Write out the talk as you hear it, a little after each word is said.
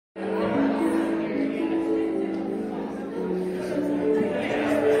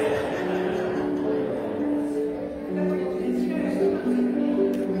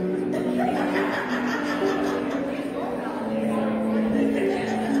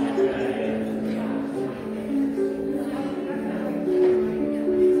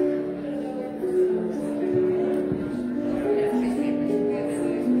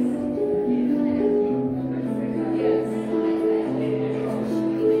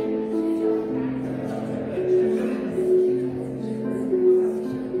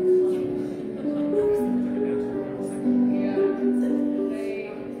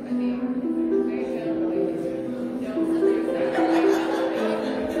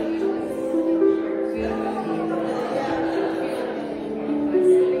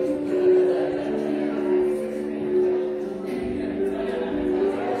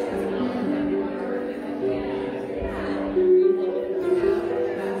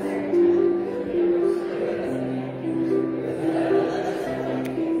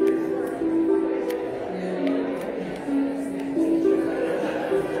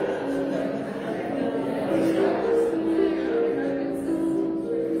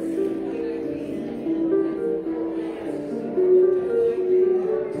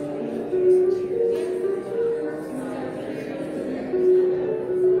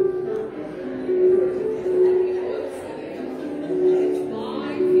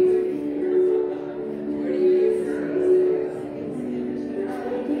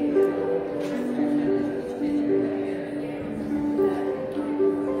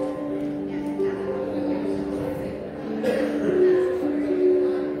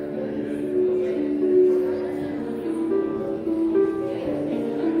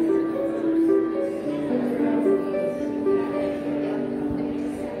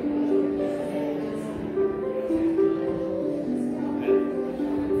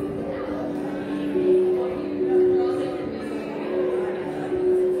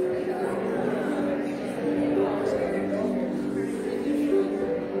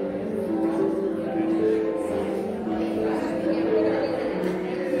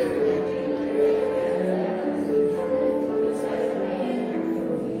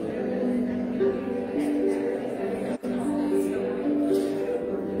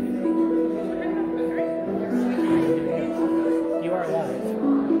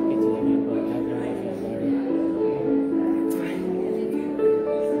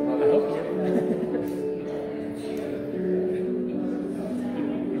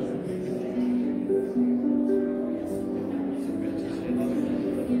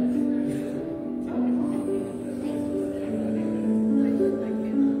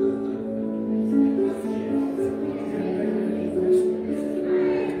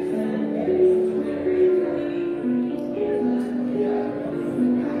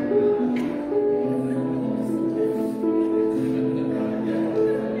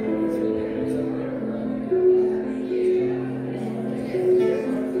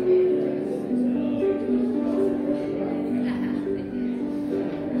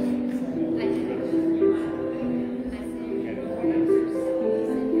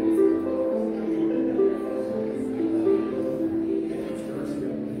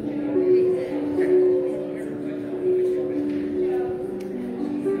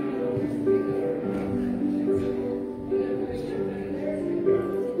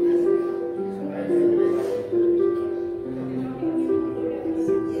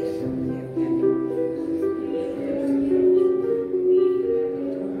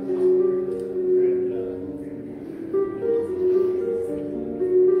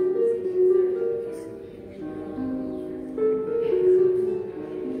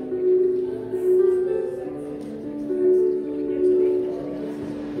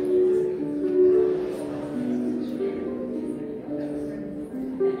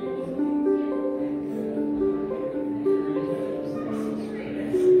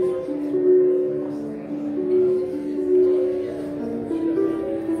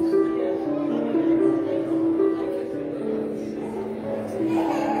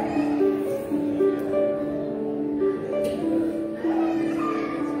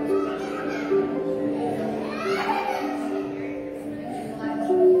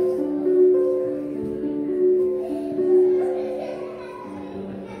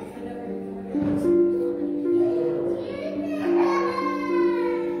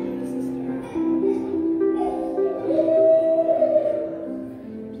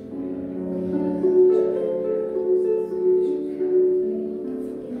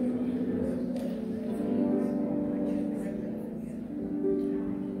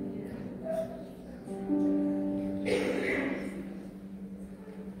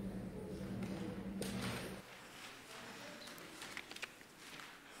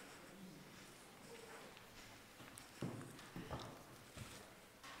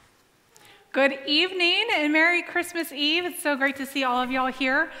Good evening and Merry Christmas Eve. It's so great to see all of y'all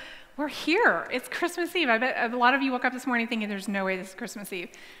here. We're here. It's Christmas Eve. I bet a lot of you woke up this morning thinking there's no way this is Christmas Eve.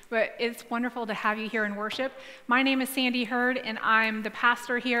 But it's wonderful to have you here in worship. My name is Sandy Hurd, and I'm the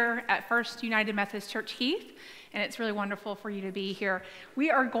pastor here at First United Methodist Church Heath. And it's really wonderful for you to be here.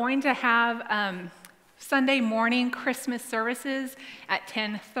 We are going to have Sunday morning Christmas services at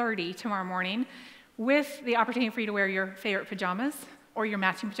 10:30 tomorrow morning with the opportunity for you to wear your favorite pajamas or your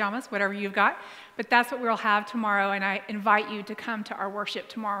matching pajamas, whatever you've got. But that's what we'll have tomorrow, and I invite you to come to our worship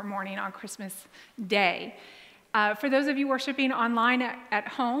tomorrow morning on Christmas Day. For those of you worshiping online at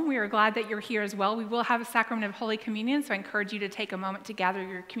home, we are glad that you're here as well. We will have a sacrament of Holy Communion, so I encourage you to take a moment to gather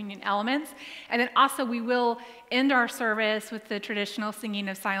your communion elements. And then also we will end our service with the traditional singing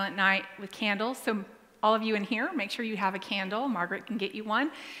of Silent Night with candles. So all of you in here, make sure you have a candle. Margaret can get you one.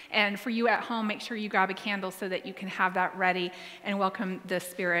 And for you at home, make sure you grab a candle so that you can have that ready and welcome the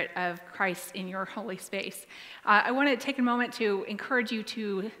Spirit of Christ in your holy space. I want to take a moment to encourage you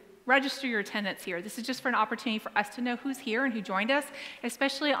to register your attendance here. This is just for an opportunity for us to know who's here and who joined us,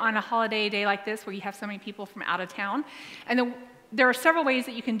 especially on a holiday day like this where you have so many people from out of town. And there are several ways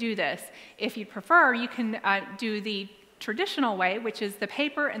that you can do this. If you prefer, you can do the traditional way, which is the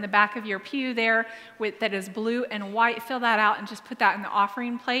paper in the back of your pew there that is blue and white. Fill that out and just put that in the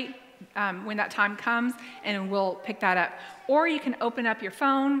offering plate when that time comes, and we'll pick that up. Or you can open up your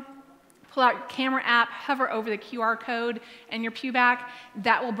phone, pull out your camera app, hover over the QR code in your pew back.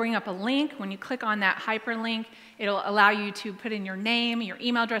 That will bring up a link. When you click on that hyperlink, it'll allow you to put in your name, your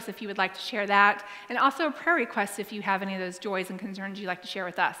email address if you would like to share that, and also a prayer request if you have any of those joys and concerns you'd like to share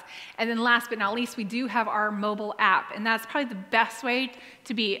with us. And then last but not least, we do have our mobile app, and that's probably the best way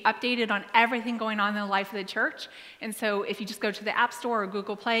to be updated on everything going on in the life of the church. And so if you just go to the App Store or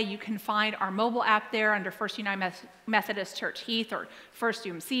Google Play, you can find our mobile app there under First United Methodist Church Heath or First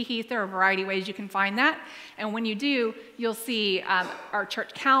FUMC Heath. There are a variety of ways you can find that. And when you do, you'll see our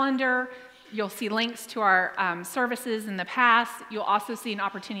church calendar. You'll see links to our services in the past. You'll also see an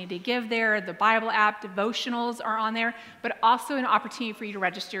opportunity to give there. The Bible app, devotionals are on there, but also an opportunity for you to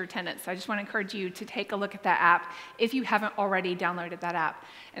register your attendance. So I just want to encourage you to take a look at that app if you haven't already downloaded that app.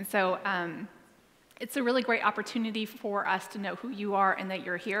 And so it's a really great opportunity for us to know who you are and that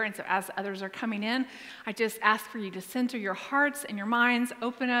you're here. And so as others are coming in, I just ask for you to center your hearts and your minds,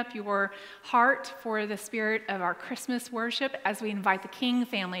 open up your heart for the spirit of our Christmas worship as we invite the King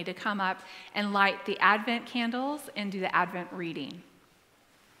family to come up and light the Advent candles and do the Advent reading.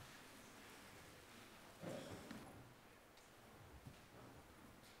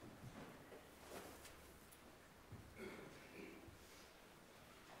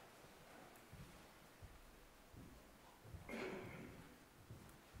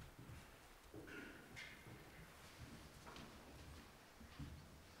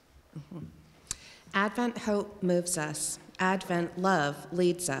 Advent hope moves us. Advent love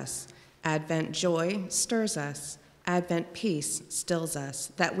leads us. Advent joy stirs us. Advent peace stills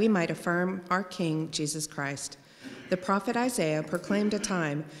us, that we might affirm our King, Jesus Christ. The prophet Isaiah proclaimed a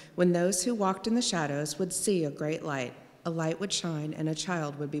time when those who walked in the shadows would see a great light. A light would shine, and a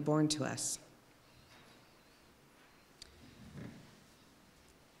child would be born to us.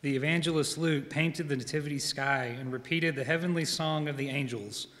 The evangelist Luke painted the nativity sky and repeated the heavenly song of the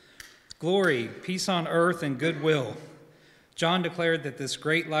angels. Glory, peace on earth, and goodwill. John declared that this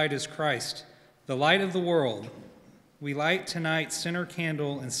great light is Christ, the light of the world. We light tonight's center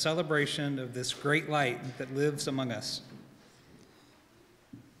candle in celebration of this great light that lives among us.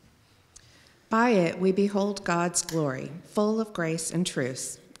 By it we behold God's glory, full of grace and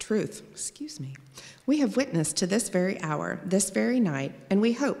truth. We have witnessed to this very hour, this very night, and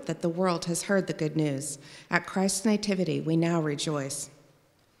we hope that the world has heard the good news. At Christ's nativity we now rejoice.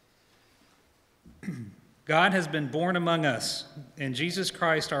 God has been born among us. In Jesus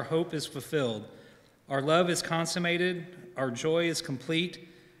Christ, our hope is fulfilled. Our love is consummated, our joy is complete,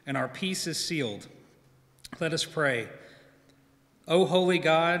 and our peace is sealed. Let us pray. O holy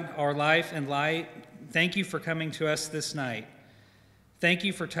God, our life and light, thank you for coming to us this night. Thank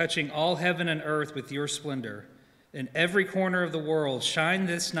you for touching all heaven and earth with your splendor. In every corner of the world, shine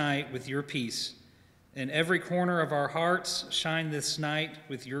this night with your peace. In every corner of our hearts, shine this night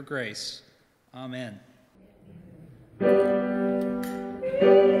with your grace. Amen.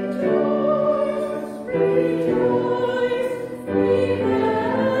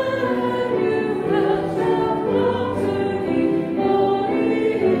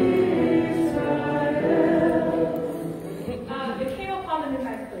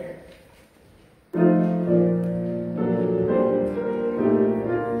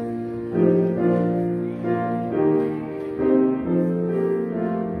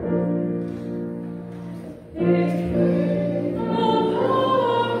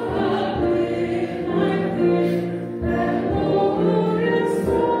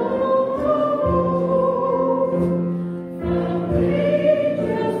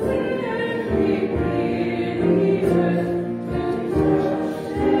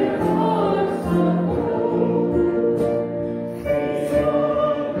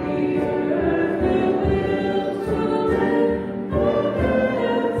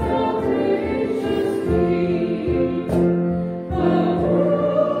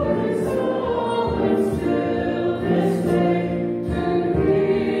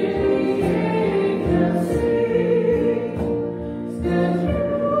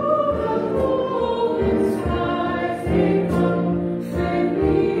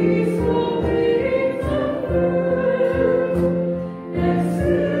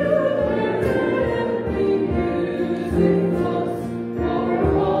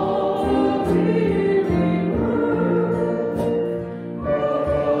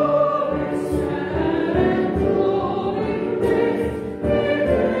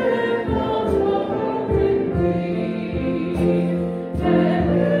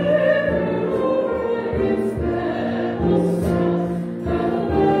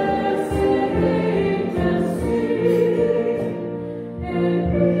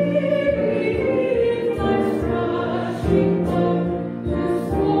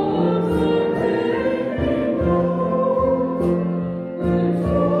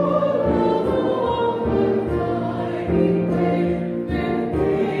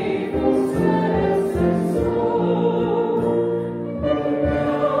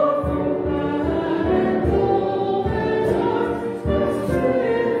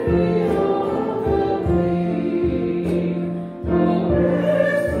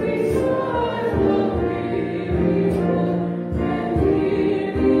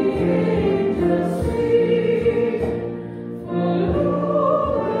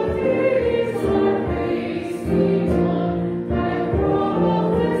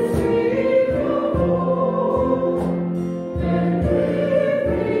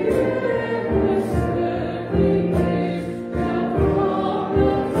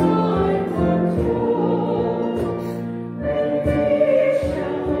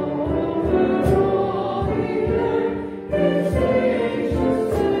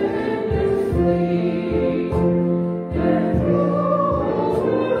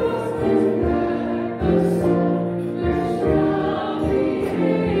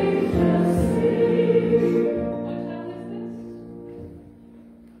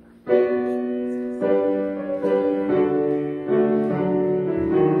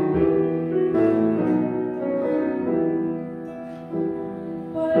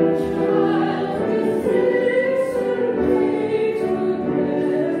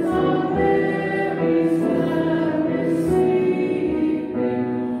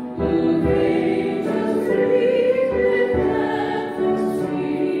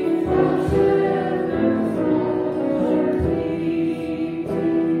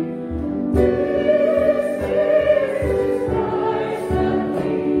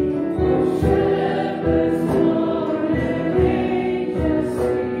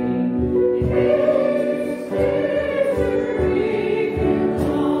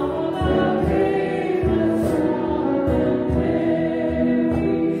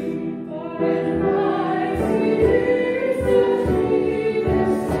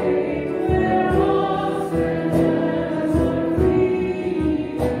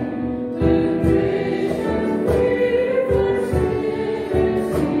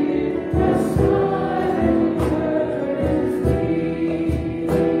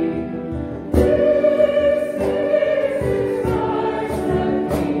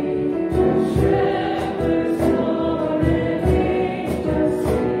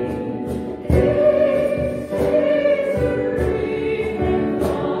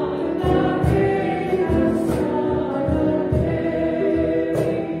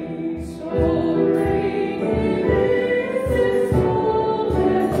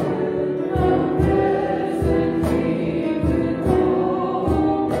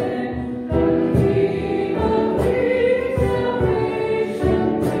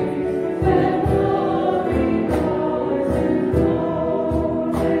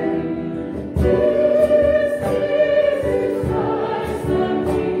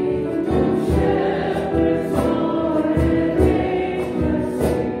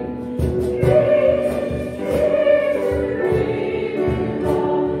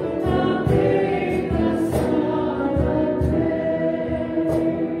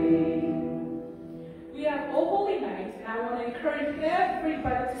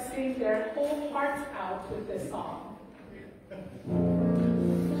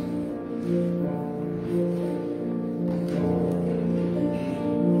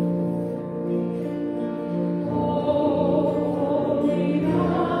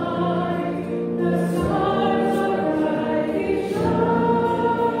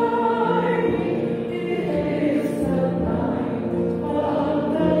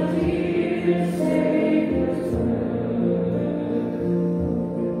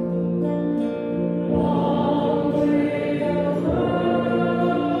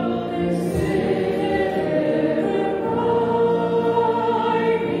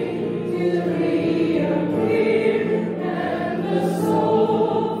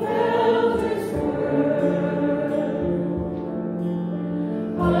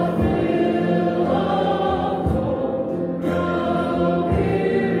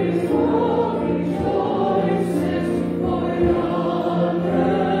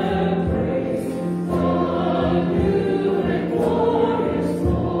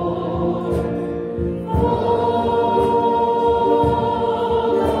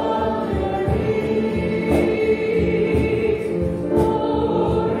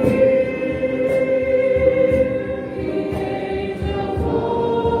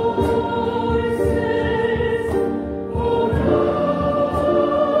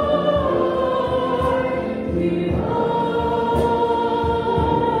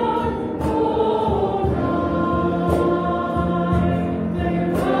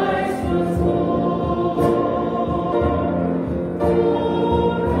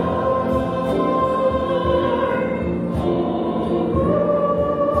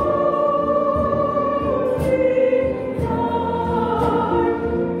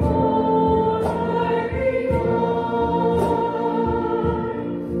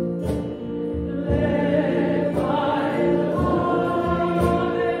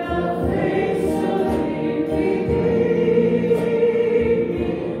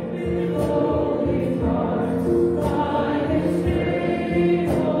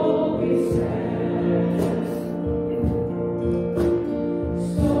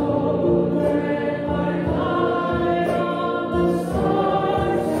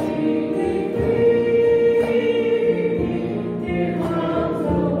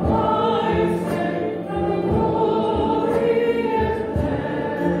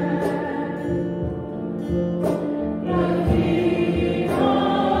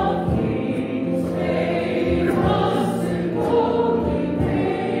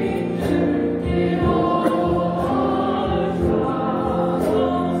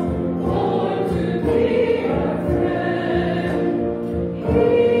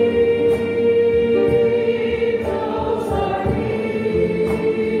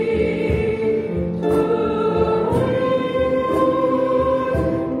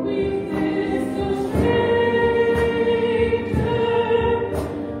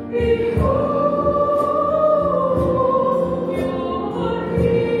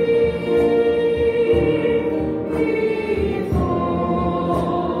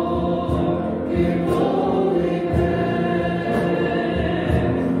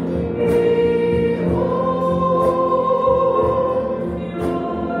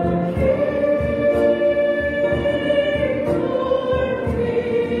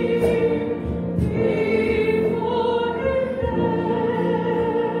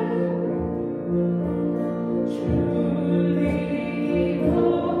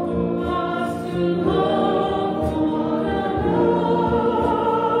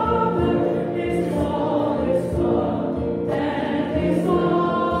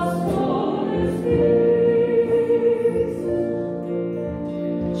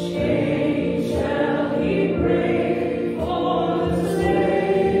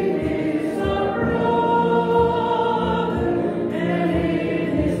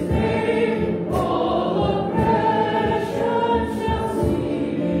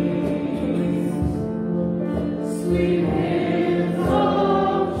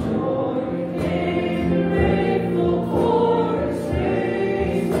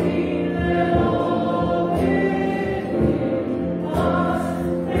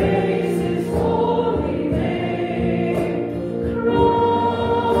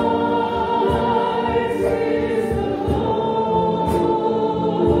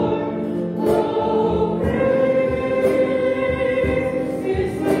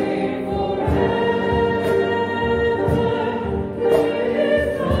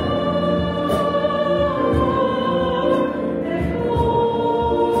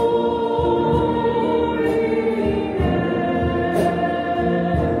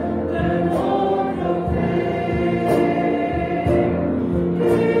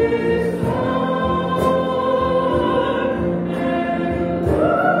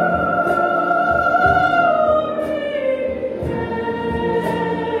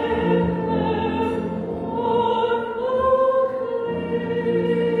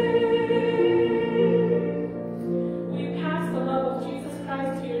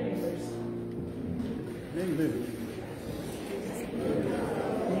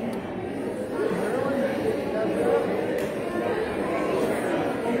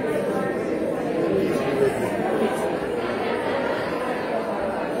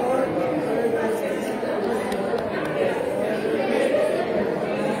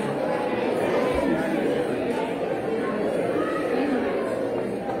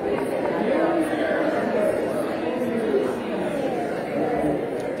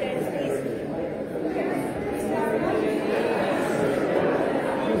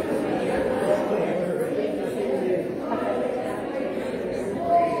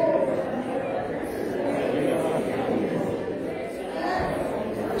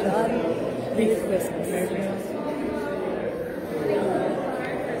 John. Merry Christmas. Merry Christmas.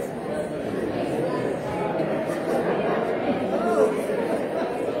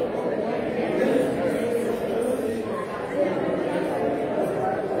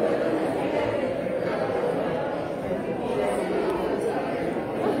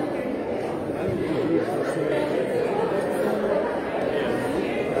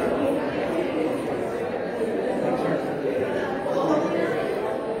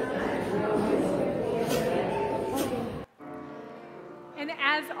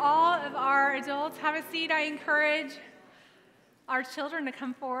 Have a seat. I encourage our children to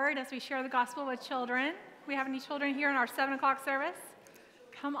come forward as we share the gospel with children. We have any children here in our 7 o'clock service?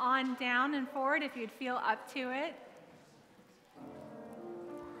 Come on down and forward if you'd feel up to it.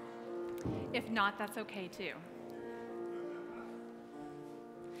 If not, that's okay too.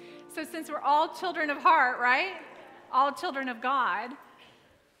 So since we're all children of heart, right? All children of God,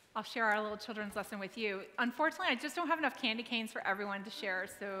 I'll share our little children's lesson with you. Unfortunately, I just don't have enough candy canes for everyone to share,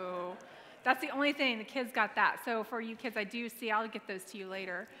 so that's the only thing. The kids got that. So for you kids, I do see. I'll get those to you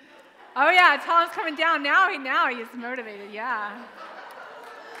later. Oh, yeah, Tom's coming down. Now he's motivated. Yeah.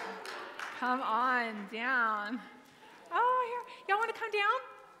 Come on down. Oh, here. Y'all want to come down?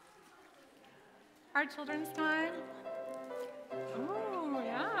 Our children's time. Oh,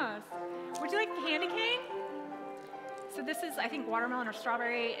 yes. Would you like a candy cane? So this is, I think, watermelon or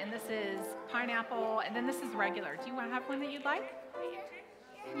strawberry, and this is pineapple, and then this is regular. Do you want to have one that you'd like?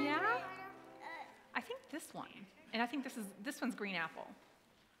 Yeah? I think this one, and I think this one's green apple.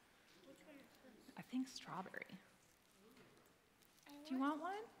 I think strawberry. Do you want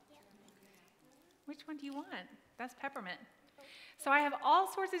one? Which one do you want? That's peppermint. So I have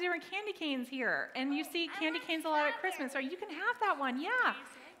all sorts of different candy canes here, and you see candy canes a lot at Christmas, or you can have that one, yeah.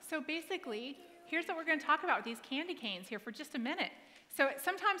 So basically, here's what we're going to talk about with these candy canes here for just a minute. So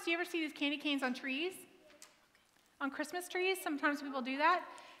sometimes, do you ever see these candy canes on trees? On Christmas trees, sometimes people do that.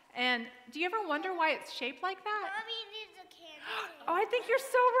 And do you ever wonder why it's shaped like that? Mommy needs a candy. Oh, I think you're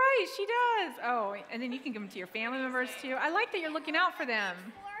so right. She does. Oh, and then you can give them to your family members too. I like that you're looking out for them.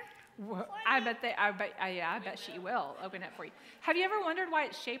 I bet she will open it for you. Have you ever wondered why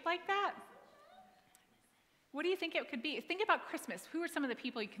it's shaped like that? What do you think it could be? Think about Christmas. Who are some of the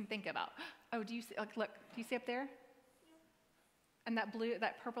people you can think about? Oh, do you see? Look, do you see up there? And that blue,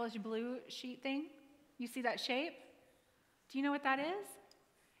 that purplish blue sheet thing? You see that shape? Do you know what that is?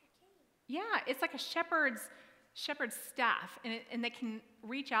 Yeah, it's like a shepherd's staff, and they can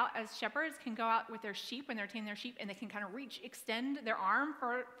reach out as shepherds can go out with their sheep when they're tending their sheep, and they can kind of extend their arm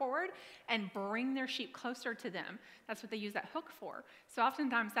forward and bring their sheep closer to them. That's what they use that hook for. So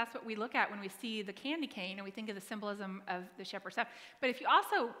oftentimes that's what we look at when we see the candy cane, and we think of the symbolism of the shepherd's staff. But if you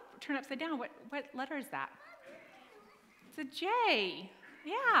also turn upside down, what letter is that? It's a J.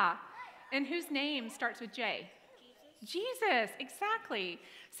 Yeah. And whose name starts with J? Jesus, exactly.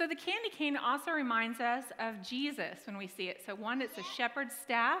 So the candy cane also reminds us of Jesus when we see it. So one, it's a shepherd's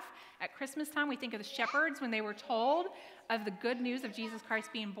staff. At Christmas time, we think of the shepherds when they were told of the good news of Jesus Christ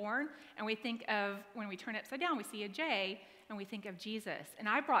being born. And we think of, when we turn it upside down, we see a J, and we think of Jesus. And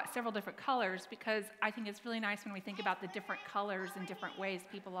I brought several different colors because I think it's really nice when we think about the different colors and different ways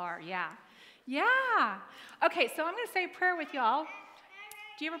people are. Yeah. Yeah. Okay, so I'm going to say a prayer with y'all.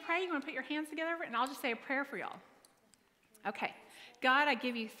 Do you ever pray? You want to put your hands together? And I'll just say a prayer for y'all. Okay. God, I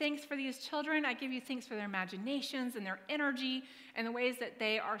give you thanks for these children. I give you thanks for their imaginations and their energy and the ways that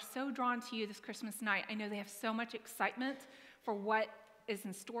they are so drawn to you this Christmas night. I know they have so much excitement for what is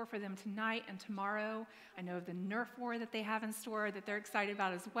in store for them tonight and tomorrow. I know of the Nerf war that they have in store that they're excited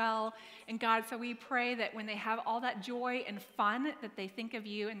about as well. And God, so we pray that when they have all that joy and fun, that they think of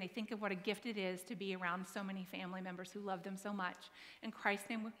you and they think of what a gift it is to be around so many family members who love them so much. In Christ's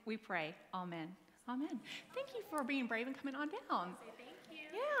name we pray. Amen. Amen. Thank you for being brave and coming on down. Say thank you.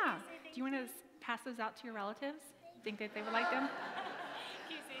 Yeah. Do you want to pass those out to your relatives? Think that they would like them?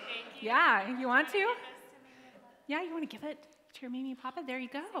 Can you say thank you? Yeah. You want to? Yeah, you want to give it to your Mimi and Papa? There you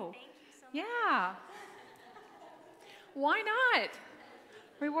go. Thank you so much. Yeah. Why not?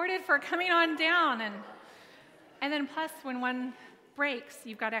 Rewarded for coming on down. And then plus, when one breaks,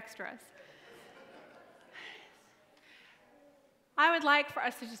 you've got extras. I would like for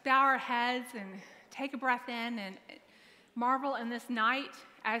us to just bow our heads and take a breath in and marvel in this night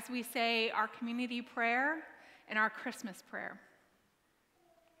as we say our community prayer and our Christmas prayer.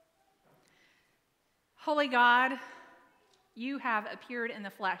 Holy God, you have appeared in the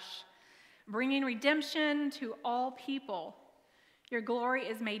flesh, bringing redemption to all people. Your glory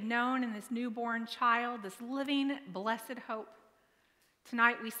is made known in this newborn child, this living, blessed hope.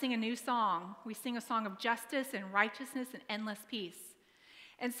 Tonight we sing a new song. We sing a song of justice and righteousness and endless peace.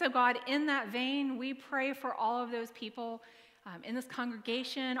 And so, God, in that vein, we pray for all of those people in this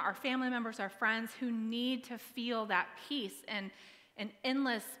congregation, our family members, our friends who need to feel that peace and an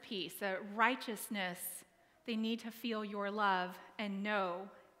endless peace, a righteousness. They need to feel your love and know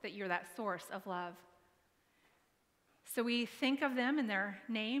that you're that source of love. So we think of them in their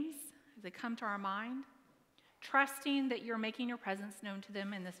names as they come to our mind, trusting that you're making your presence known to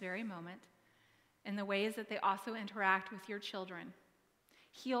them in this very moment, in the ways that they also interact with your children.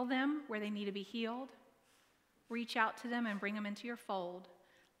 Heal them where they need to be healed. Reach out to them and bring them into your fold,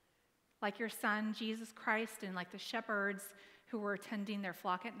 like your son, Jesus Christ, and like the shepherds who were tending their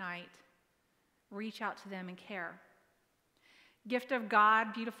flock at night. Reach out to them and care. Gift of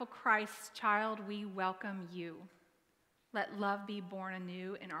God, beautiful Christ child, we welcome you. Let love be born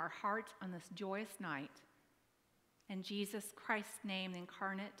anew in our heart on this joyous night. In Jesus Christ's name,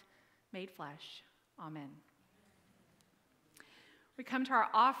 incarnate, made flesh. Amen. We come to our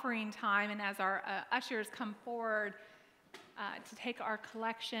offering time, and as our ushers come forward to take our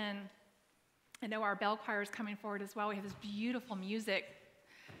collection, I know our bell choir is coming forward as well. We have this beautiful music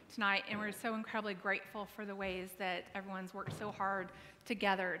tonight, and we're so incredibly grateful for the ways that everyone's worked so hard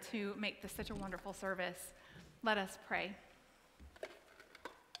together to make this such a wonderful service. Let us pray.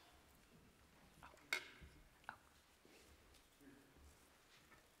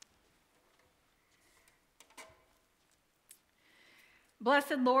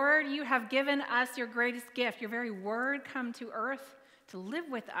 Blessed Lord, you have given us your greatest gift, your very word come to earth to live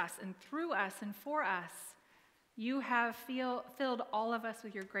with us and through us and for us. You have filled all of us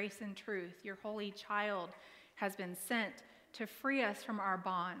with your grace and truth. Your holy child has been sent to free us from our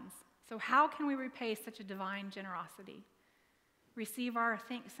bonds. So how can we repay such a divine generosity? Receive our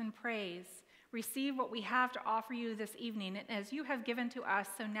thanks and praise. Receive what we have to offer you this evening. And as you have given to us,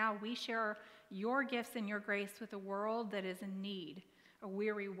 so now we share your gifts and your grace with a world that is in need, a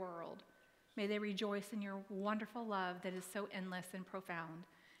weary world. May they rejoice in your wonderful love that is so endless and profound.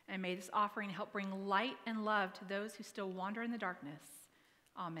 And may this offering help bring light and love to those who still wander in the darkness.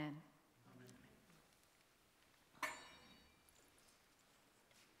 Amen.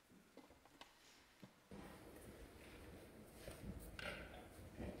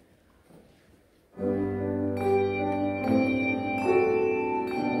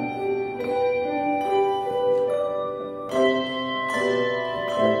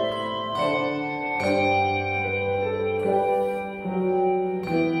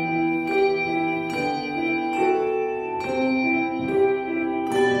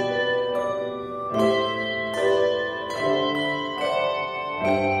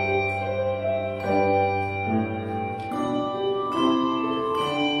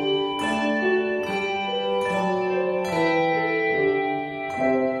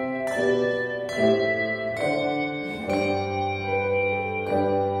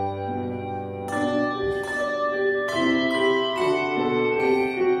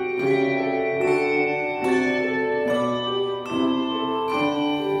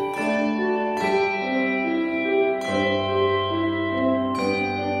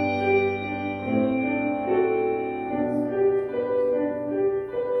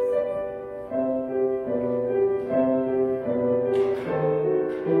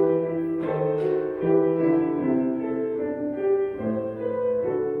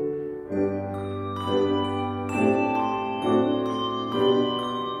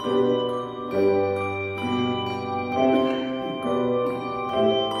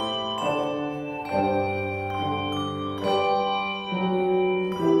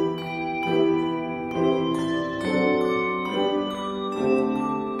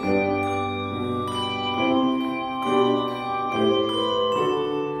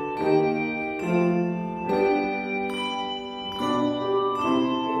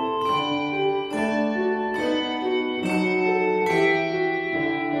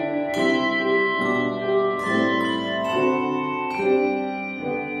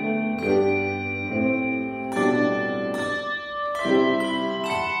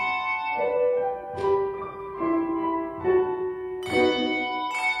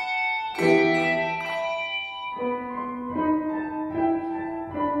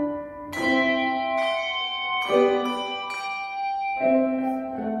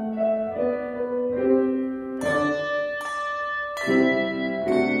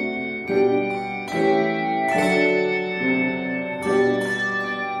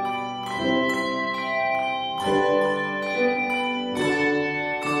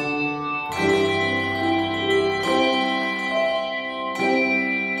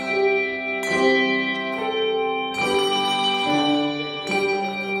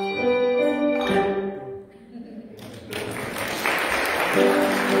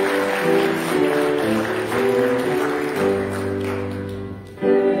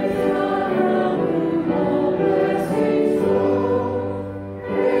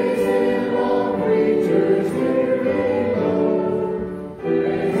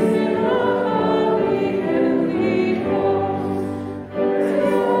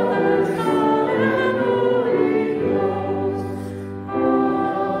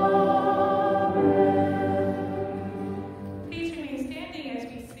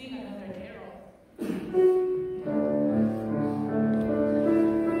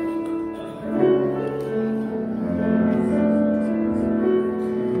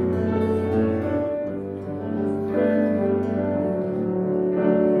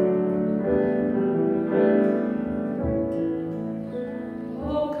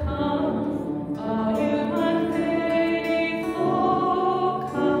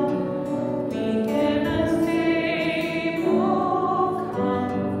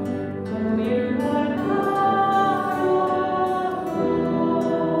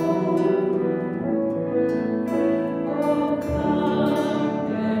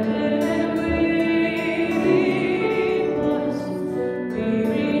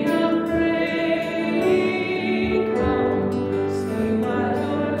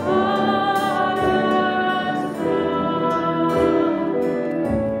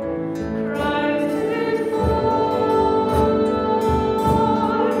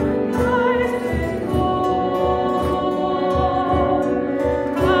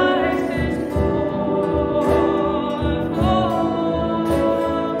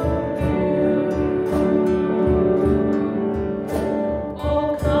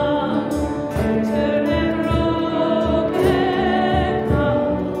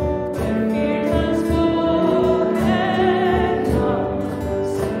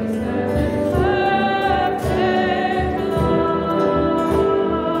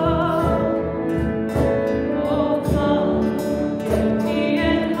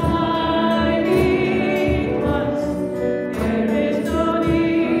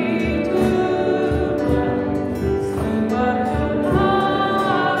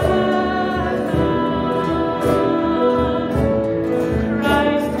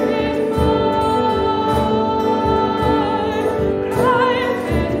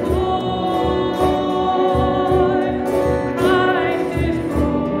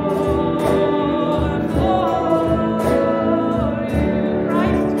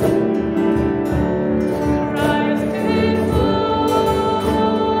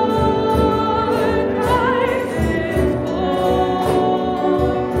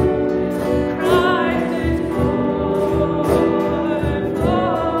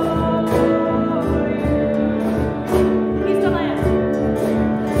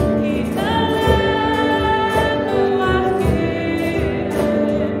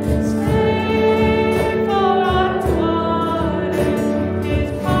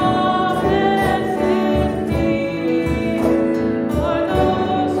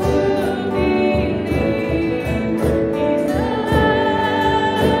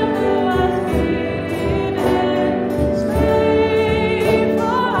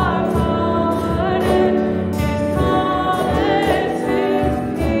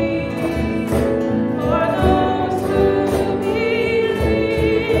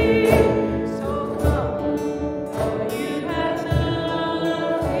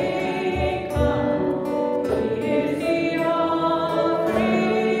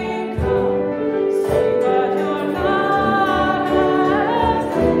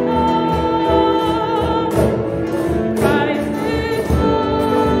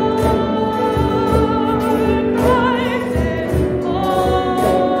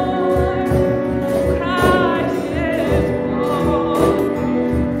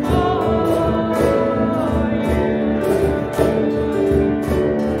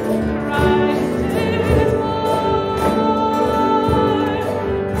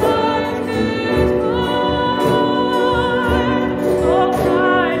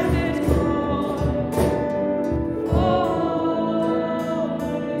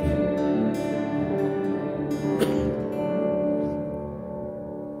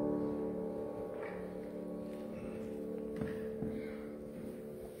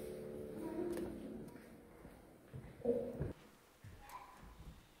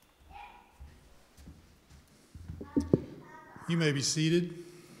 You may be seated.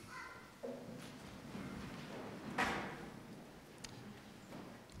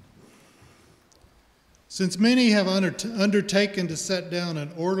 Since many have undertaken to set down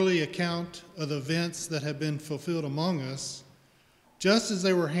an orderly account of the events that have been fulfilled among us, just as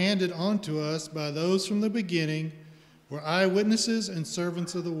they were handed on to us by those from the beginning, were eyewitnesses and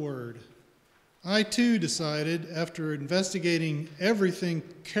servants of the word, I too decided, after investigating everything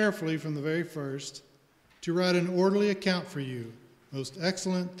carefully from the very first, to write an orderly account for you, most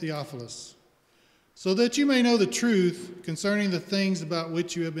excellent Theophilus, so that you may know the truth concerning the things about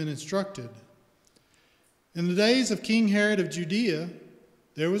which you have been instructed. In the days of King Herod of Judea,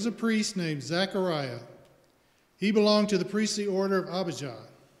 there was a priest named Zechariah. He belonged to the priestly order of Abijah.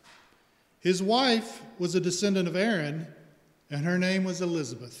 His wife was a descendant of Aaron, and her name was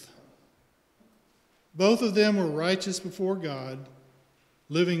Elizabeth. Both of them were righteous before God,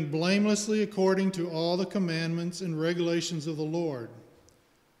 living blamelessly according to all the commandments and regulations of the Lord.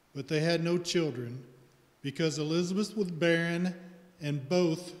 But they had no children, because Elizabeth was barren, and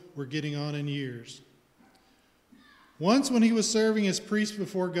both were getting on in years. Once when he was serving as priest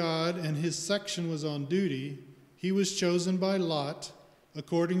before God and his section was on duty, he was chosen by lot,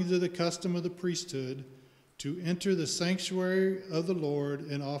 according to the custom of the priesthood, to enter the sanctuary of the Lord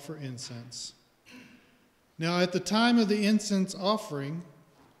and offer incense. Now at the time of the incense offering,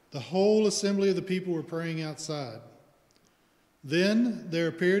 the whole assembly of the people were praying outside. Then there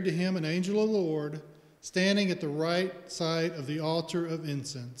appeared to him an angel of the Lord, standing at the right side of the altar of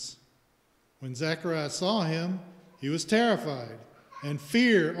incense. When Zechariah saw him, he was terrified, and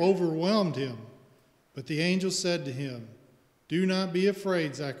fear overwhelmed him. But the angel said to him, "Do not be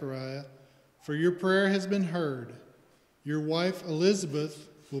afraid, Zechariah, for your prayer has been heard. Your wife Elizabeth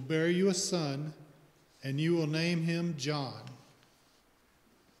will bear you a son, and you will name him John.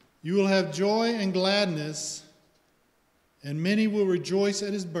 You will have joy and gladness, and many will rejoice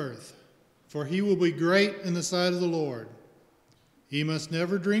at his birth, for he will be great in the sight of the Lord. He must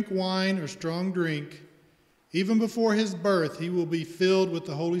never drink wine or strong drink. Even before his birth, he will be filled with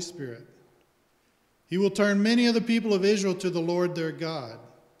the Holy Spirit. He will turn many of the people of Israel to the Lord their God.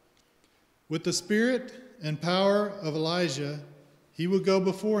 With the spirit and power of Elijah, he will go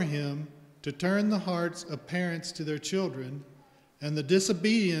before him to turn the hearts of parents to their children and the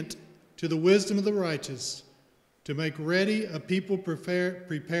disobedient to the wisdom of the righteous, to make ready a people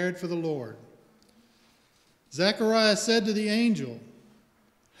prepared for the Lord." Zechariah said to the angel,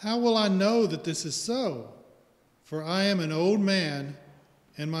 "How will I know that this is so? For I am an old man,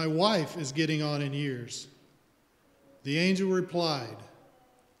 and my wife is getting on in years." The angel replied,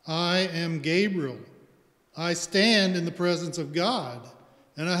 "I am Gabriel. I stand in the presence of God,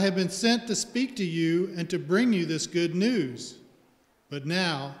 and I have been sent to speak to you and to bring you this good news. But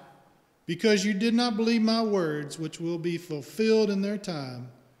now, because you did not believe my words, which will be fulfilled in their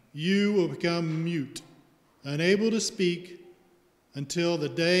time, you will become mute, unable to speak until the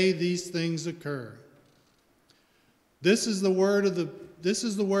day these things occur." This is the word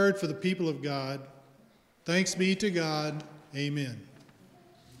for the people of God. Thanks be to God. Amen.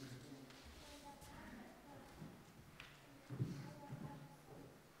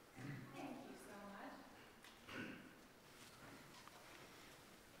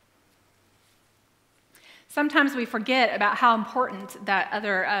 Sometimes we forget about how important that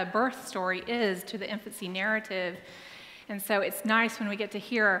other birth story is to the infancy narrative. And so it's nice when we get to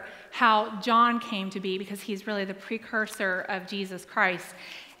hear how John came to be, because he's really the precursor of Jesus Christ.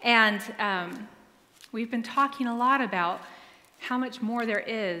 And we've been talking a lot about how much more there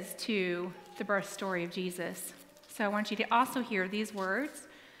is to the birth story of Jesus. So I want you to also hear these words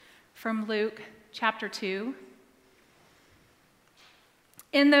from Luke chapter 2.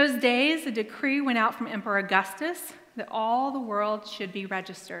 "In those days, a decree went out from Emperor Augustus that all the world should be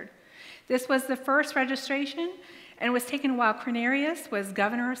registered. This was the first registration, and was taken while Quirinius was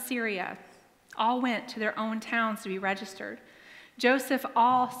governor of Syria. All went to their own towns to be registered. Joseph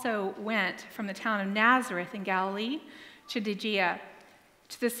also went from the town of Nazareth in Galilee to Judea,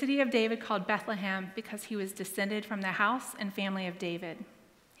 to the city of David called Bethlehem, because he was descended from the house and family of David.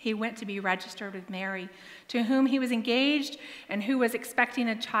 He went to be registered with Mary, to whom he was engaged and who was expecting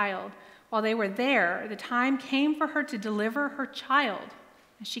a child. While they were there, the time came for her to deliver her child,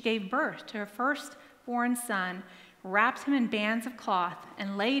 and she gave birth to her firstborn son, wrapped him in bands of cloth,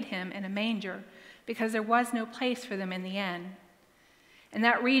 and laid him in a manger, because there was no place for them in the inn. In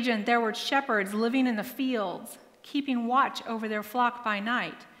that region there were shepherds living in the fields, keeping watch over their flock by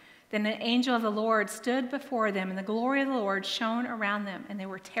night. Then an angel of the Lord stood before them, and the glory of the Lord shone around them, and they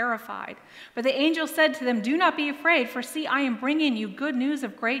were terrified. But the angel said to them, 'Do not be afraid, for see, I am bringing you good news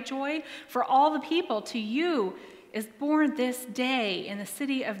of great joy for all the people. To you is born this day in the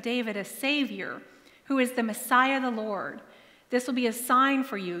city of David a Savior, who is the Messiah, the Lord. This will be a sign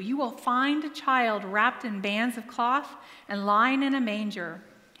for you. You will find a child wrapped in bands of cloth and lying in a manger."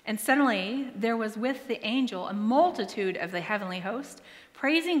 And suddenly there was with the angel a multitude of the heavenly host,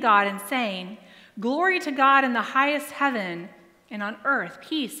 praising God and saying, "Glory to God in the highest heaven, and on earth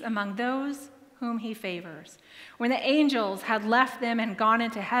peace among those whom he favors." When the angels had left them and gone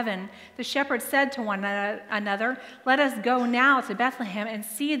into heaven, the shepherds said to one another, "Let us go now to Bethlehem and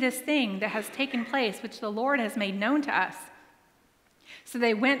see this thing that has taken place, which the Lord has made known to us." So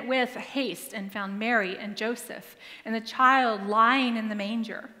they went with haste and found Mary and Joseph and the child lying in the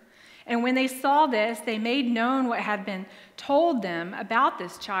manger. And when they saw this, they made known what had been told them about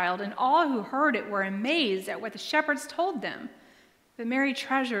this child, and all who heard it were amazed at what the shepherds told them. But Mary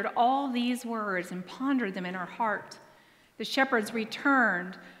treasured all these words and pondered them in her heart. The shepherds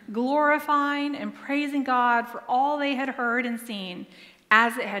returned, glorifying and praising God for all they had heard and seen,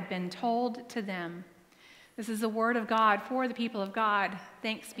 as it had been told to them. This is the word of God for the people of God.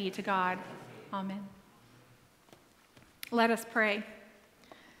 Thanks be to God. Amen. Let us pray.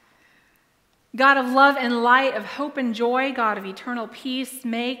 God of love and light, of hope and joy, God of eternal peace,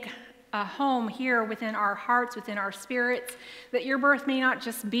 make a home here within our hearts, within our spirits, that your birth may not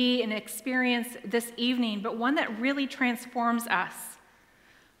just be an experience this evening, but one that really transforms us,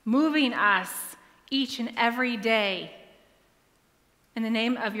 moving us each and every day. In the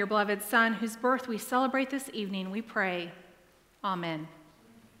name of your beloved Son, whose birth we celebrate this evening, we pray. Amen.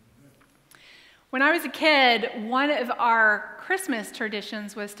 When I was a kid, one of our Christmas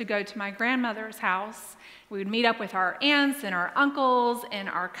traditions was to go to my grandmother's house. We would meet up with our aunts and our uncles and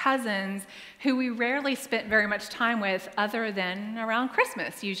our cousins, who we rarely spent very much time with other than around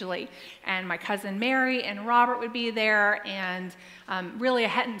Christmas, usually. And my cousin Mary and Robert would be there, and really I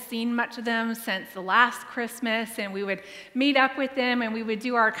hadn't seen much of them since the last Christmas, and we would meet up with them, and we would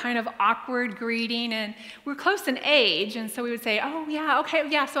do our kind of awkward greeting, and we're close in age, and so we would say, "Oh, yeah, okay,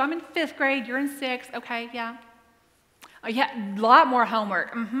 yeah, so I'm in 5th grade, you're in 6th, okay, yeah. Oh, yeah, a lot more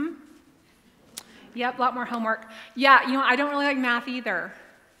homework, Yep, a lot more homework. Yeah, I don't really like math either.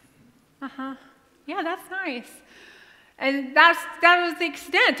 Yeah, that's nice. And that was the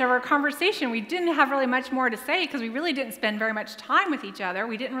extent of our conversation. We didn't have really much more to say because we really didn't spend very much time with each other.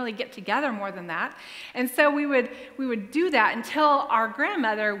 We didn't really get together more than that. And so we would do that until our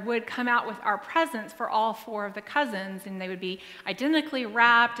grandmother would come out with our presents for all 4 of the cousins, and they would be identically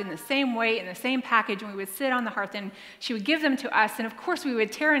wrapped in the same weight, in the same package, and we would sit on the hearth, and she would give them to us, and of course we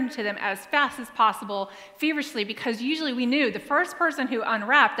would tear into them as fast as possible, feverishly, because usually we knew the first person who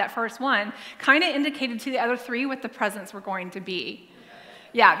unwrapped that first one kind of indicated to the other 3 what the presents were going to be.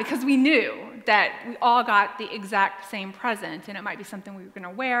 Yeah, because we knew that we all got the exact same present, and it might be something we were going to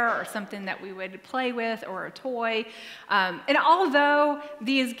wear or something that we would play with or a toy. And although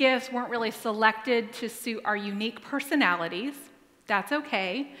these gifts weren't really selected to suit our unique personalities, that's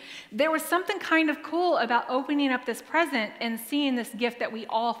okay. There was something kind of cool about opening up this present and seeing this gift that we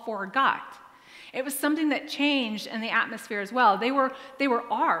all 4 got. It was something that changed in the atmosphere as well. They were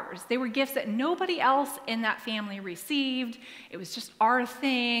ours. They were gifts that nobody else in that family received. It was just our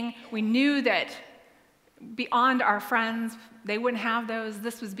thing. We knew that beyond our friends, they wouldn't have those.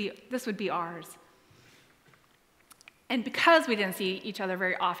 This would be ours. And because we didn't see each other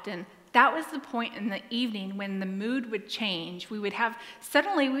very often, that was the point in the evening when the mood would change.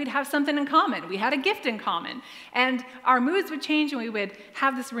 Suddenly we'd have something in common. We had a gift in common. And our moods would change, and we would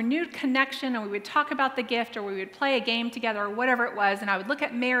have this renewed connection, and we would talk about the gift, or we would play a game together, or whatever it was. And I would look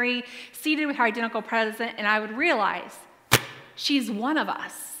at Mary, seated with her identical present, and I would realize she's one of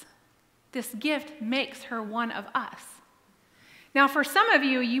us. This gift makes her one of us. Now, for some of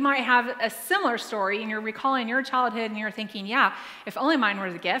you, you might have a similar story, and you're recalling your childhood, and you're thinking, yeah, if only mine were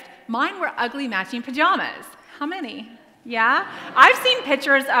the gift. Mine were ugly matching pajamas. How many? Yeah? I've seen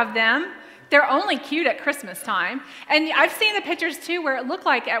pictures of them. They're only cute at Christmas time. And I've seen the pictures, too, where it looked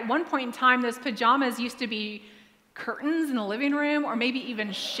like at one point in time, those pajamas used to be curtains in the living room, or maybe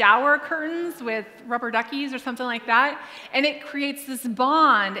even shower curtains with rubber duckies or something like that. And it creates this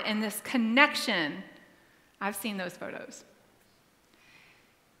bond and this connection. I've seen those photos.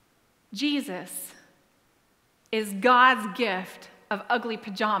 Jesus is God's gift of ugly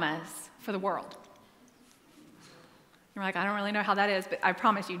pajamas for the world. You're like, I don't really know how that is, but I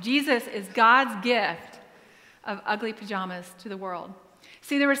promise you, Jesus is God's gift of ugly pajamas to the world.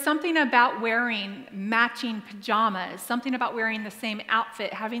 See, there was something about wearing matching pajamas, something about wearing the same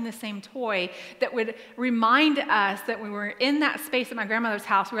outfit, having the same toy, that would remind us that when we were in that space at my grandmother's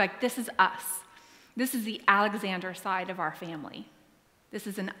house, we were like, this is us. This is the Alexander side of our family. This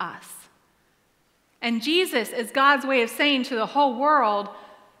is an us. And Jesus is God's way of saying to the whole world,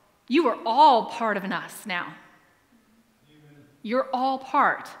 you are all part of an us now. You're all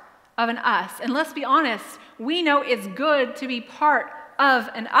part of an us. And let's be honest, we know it's good to be part of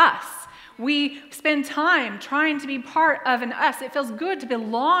an us. We spend time trying to be part of an us. It feels good to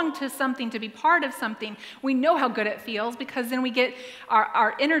belong to something, to be part of something. We know how good it feels because then we get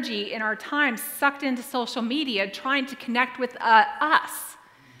our energy and our time sucked into social media trying to connect with us.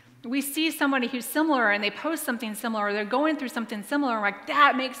 We see somebody who's similar and they post something similar or they're going through something similar and we're like,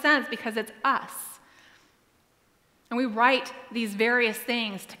 that makes sense because it's us. And we write these various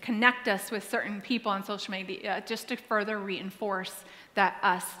things to connect us with certain people on social media just to further reinforce that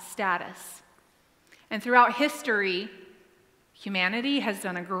us status. And throughout history, humanity has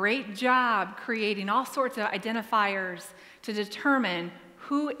done a great job creating all sorts of identifiers to determine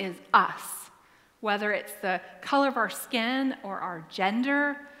who is us, whether it's the color of our skin or our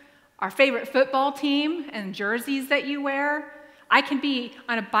gender, our favorite football team and jerseys that you wear. I can be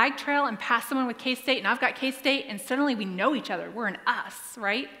on a bike trail and pass someone with K-State, and I've got K-State, and suddenly we know each other. We're an us,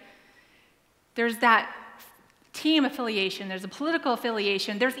 right? There's that team affiliation. There's a political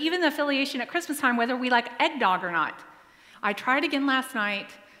affiliation. There's even the affiliation at Christmas time, whether we like eggnog or not. I tried again last night.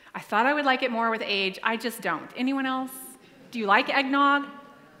 I thought I would like it more with age. I just don't. Anyone else? Do you like eggnog?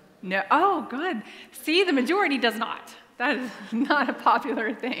 No. Oh, good. See, the majority does not. That is not a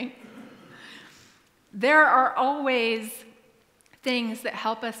popular thing. There are always things that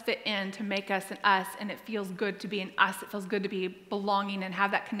help us fit in to make us an us, and it feels good to be an us. It feels good to be belonging and have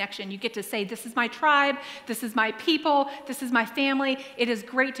that connection. You get to say, this is my tribe, this is my people, this is my family. It is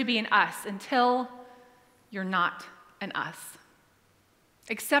great to be an us until you're not an us.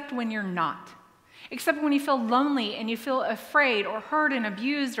 Except when you're not. Except when you feel lonely and you feel afraid or hurt and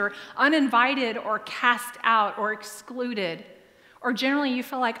abused or uninvited or cast out or excluded. Or generally you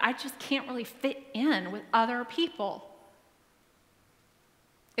feel like, I just can't really fit in with other people.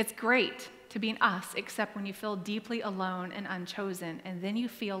 It's great to be an us, except when you feel deeply alone and unchosen, and then you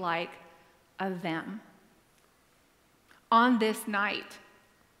feel like a them. On this night,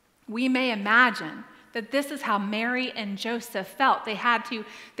 we may imagine that this is how Mary and Joseph felt.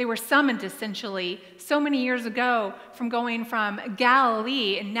 They were summoned essentially so many years ago from going from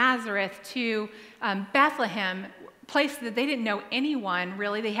Galilee and Nazareth to Bethlehem, place that they didn't know anyone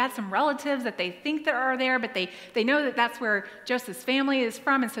really. They had some relatives that they think that are there, but they know that that's where Joseph's family is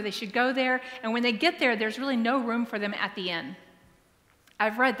from, and so they should go there. And when they get there, there's really no room for them at the inn.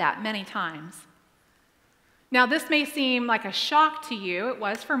 I've read that many times. Now, this may seem like a shock to you. It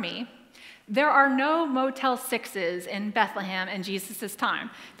was for me. There are no Motel 6s in Bethlehem in Jesus' time.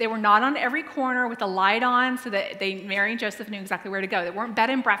 They were not on every corner with a light on so that Mary and Joseph knew exactly where to go. They weren't bed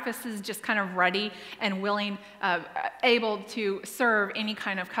and breakfasts just kind of ready and willing, able to serve any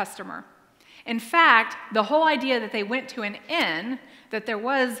kind of customer. In fact, the whole idea that they went to an inn, that there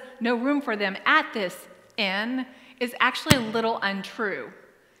was no room for them at this inn, is actually a little untrue.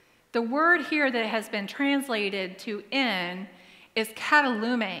 The word here that has been translated to inn is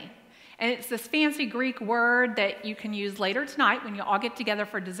katalume. And it's this fancy Greek word that you can use later tonight when you all get together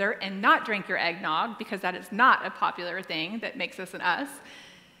for dessert and not drink your eggnog, because that is not a popular thing that makes us an us.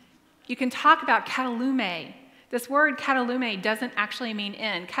 You can talk about katalume. This word katalume doesn't actually mean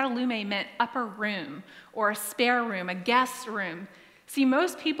inn. Katalume meant upper room or a spare room, a guest room. See,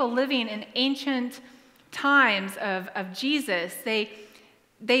 most people living in ancient times of Jesus,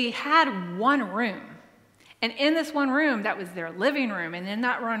 they had one room. And in this one room, that was their living room. And in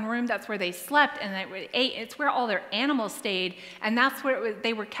that one room, that's where they slept and they ate. It's where all their animals stayed. And that's where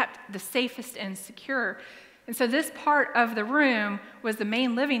they were kept the safest and secure. And so this part of the room was the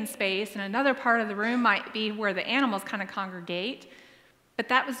main living space. And another part of the room might be where the animals kind of congregate. But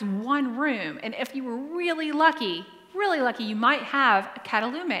that was one room. And if you were really lucky, you might have a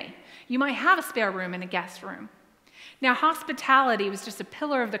katalume. You might have a spare room in a guest room. Now, hospitality was just a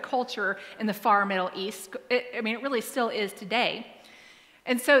pillar of the culture in the far Middle East. It really still is today.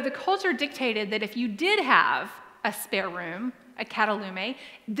 And so the culture dictated that if you did have a spare room, a katalume,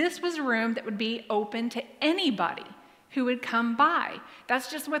 this was a room that would be open to anybody who would come by.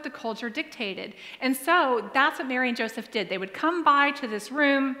 That's just what the culture dictated. And so that's what Mary and Joseph did. They would come by to this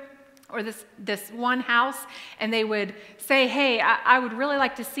room or this one house, and they would say, hey, I would really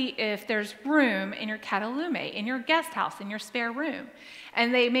like to see if there's room in your katalume, in your guest house, in your spare room.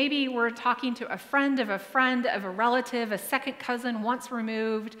 And they maybe were talking to a friend of a relative, a second cousin once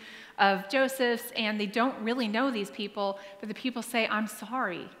removed of Joseph's, and they don't really know these people, but the people say, I'm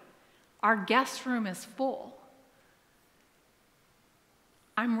sorry, our guest room is full.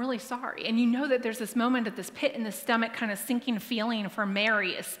 I'm really sorry. And you know that there's this moment of this pit in the stomach kind of sinking feeling for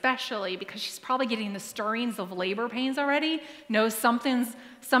Mary, especially because she's probably getting the stirrings of labor pains already, knows something's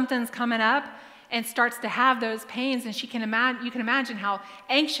coming up, and starts to have those pains. And you can imagine how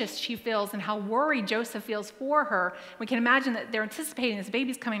anxious she feels and how worried Joseph feels for her. We can imagine that they're anticipating this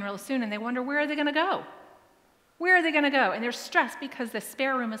baby's coming real soon, and they wonder, where are they going to go? Where are they going to go? And they're stressed because the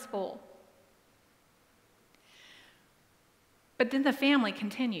spare room is full. But then the family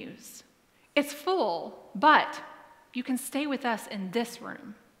continues. It's full, but you can stay with us in this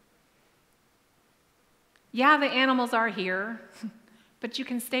room. Yeah, the animals are here, but you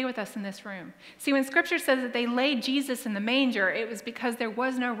can stay with us in this room. See, when Scripture says that they laid Jesus in the manger, it was because there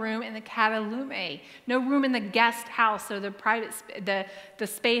was no room in the katalume, no room in the guest house or the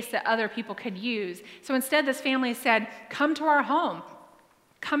space that other people could use. So instead, this family said, come to our home.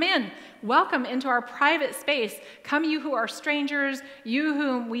 Come in, welcome into our private space. Come, you who are strangers, you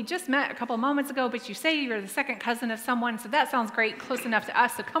whom we just met a couple moments ago, but you say you're the second cousin of someone, so that sounds great, close enough to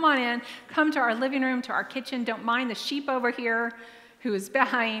us. So come on in, come to our living room, to our kitchen. Don't mind the sheep over here who is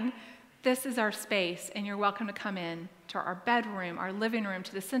behind. This is our space, and you're welcome to come in to our bedroom, our living room,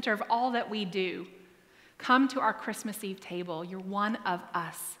 to the center of all that we do. Come to our Christmas Eve table. You're one of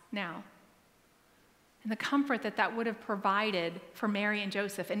us now. And the comfort that would have provided for Mary and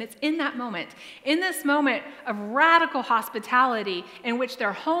Joseph. And it's in that moment, in this moment of radical hospitality in which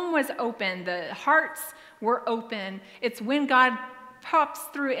their home was open, the hearts were open. It's when God pops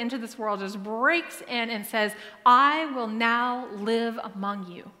through into this world, just breaks in and says, I will now live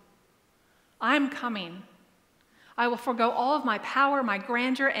among you. I'm coming. I will forego all of my power, my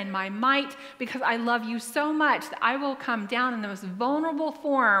grandeur, and my might because I love you so much that I will come down in the most vulnerable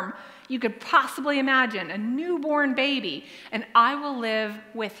form you could possibly imagine, a newborn baby, and I will live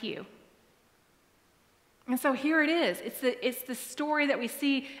with you. And so here it is. It's the story that we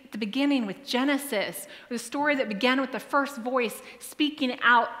see at the beginning with Genesis, the story that began with the first voice speaking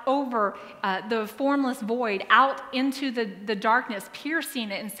out over the formless void, out into the darkness,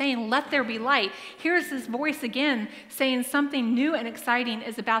 piercing it and saying, let there be light. Here's this voice again saying something new and exciting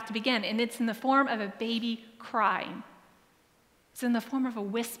is about to begin, and it's in the form of a baby crying. It's in the form of a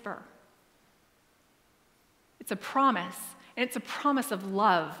whisper. It's a promise. And it's a promise of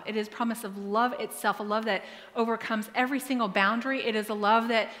love. It is a promise of love itself, a love that overcomes every single boundary. It is a love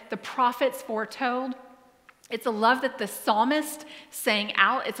that the prophets foretold. It's a love that the psalmist sang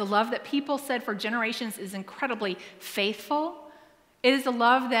out. It's a love that people said for generations is incredibly faithful. It is a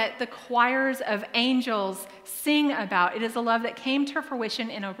love that the choirs of angels sing about. It is a love that came to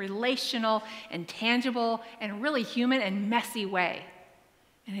fruition in a relational and tangible and really human and messy way.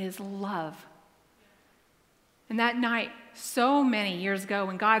 And it is love. And that night, so many years ago,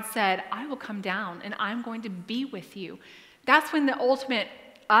 when God said, I will come down and I'm going to be with you, that's when the ultimate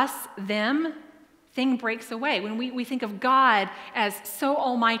us-them thing breaks away. When we think of God as so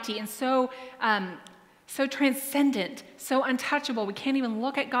almighty and so transcendent, so untouchable, we can't even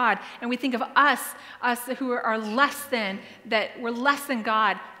look at God, and we think of us who are less than, that we're less than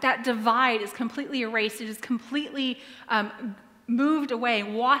God, that divide is completely erased. It is completely moved away,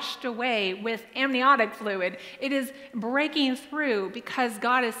 washed away with amniotic fluid. It is breaking through because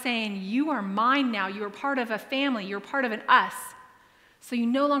God is saying, you are mine now. You are part of a family. You're part of an us. So you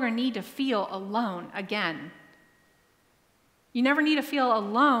no longer need to feel alone again. You never need to feel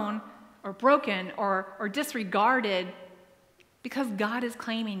alone or broken or disregarded because God is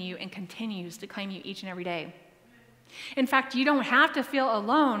claiming you and continues to claim you each and every day. In fact, you don't have to feel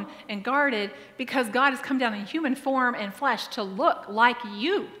alone and guarded because God has come down in human form and flesh to look like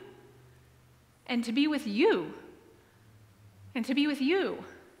you and to be with you and to be with you.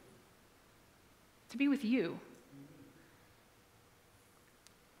 To be with you.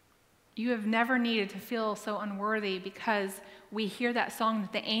 You have never needed to feel so unworthy because we hear that song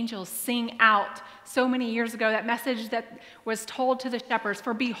that the angels sing out so many years ago, that message that was told to the shepherds,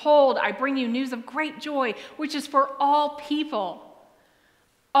 for behold, I bring you news of great joy, which is for all people.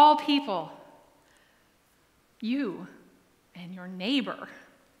 All people. You and your neighbor,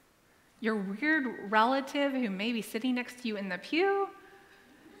 your weird relative who may be sitting next to you in the pew,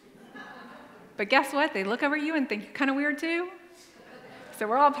 but guess what? They look over you and think you're kind of weird too. So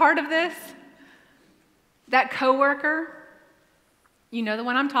we're all part of this. That coworker, you know the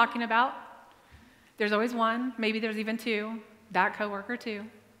one I'm talking about. There's always one, maybe there's even two. That coworker too.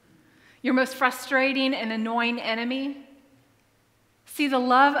 Your most frustrating and annoying enemy. See, the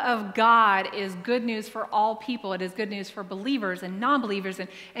love of God is good news for all people. It is good news for believers and non-believers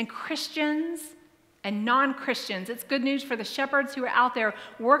and Christians and non-Christians. It's good news for the shepherds who are out there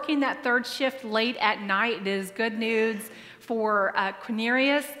working that third shift late at night. It is good news for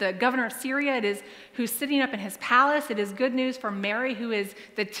Quirinius, the governor of Syria. It is who's sitting up in his palace. It is good news for Mary, who is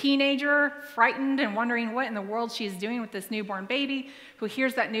the teenager, frightened and wondering what in the world she's doing with this newborn baby, who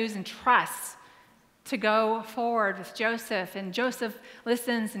hears that news and trusts to go forward with Joseph. And Joseph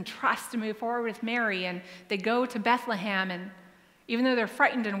listens and trusts to move forward with Mary. And they go to Bethlehem. And even though they're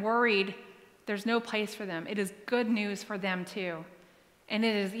frightened and worried, there's no place for them. It is good news for them too. And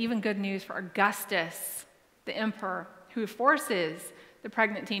it is even good news for Augustus, the emperor, who forces the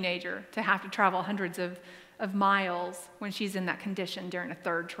pregnant teenager to have to travel hundreds of miles when she's in that condition during a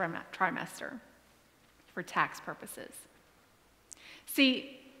third trimester for tax purposes.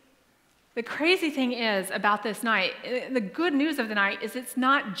 See, the crazy thing is about this night, the good news of the night is it's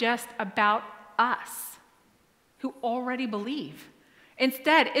not just about us who already believe.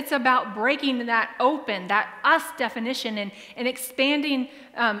 Instead, it's about breaking that open, that us definition, and expanding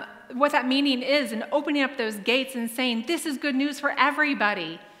what that meaning is, and opening up those gates and saying, this is good news for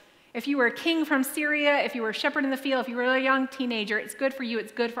everybody. If you were a king from Syria, if you were a shepherd in the field, if you were a young teenager, it's good for you,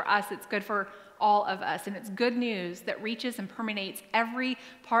 it's good for us, it's good for all of us. And it's good news that reaches and permeates every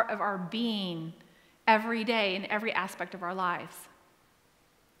part of our being every day in every aspect of our lives.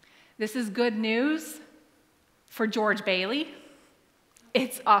 This is good news for George Bailey.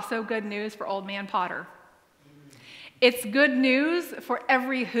 It's also good news for Old Man Potter. It's good news for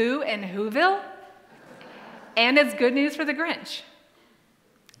every Who in Whoville, and it's good news for the Grinch.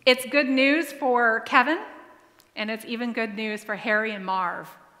 It's good news for Kevin, and it's even good news for Harry and Marv,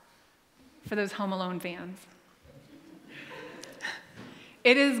 for those Home Alone fans.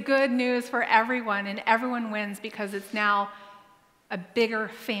 It is good news for everyone, and everyone wins because it's now a bigger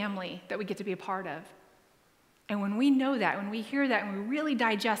family that we get to be a part of. And when we know that, when we hear that, and we really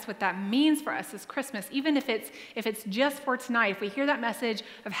digest what that means for us this Christmas, even if it's just for tonight, if we hear that message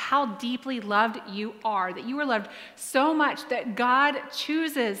of how deeply loved you are, that you are loved so much that God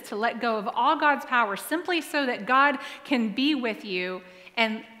chooses to let go of all God's power simply so that God can be with you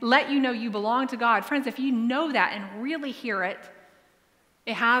and let you know you belong to God. Friends, if you know that and really hear it,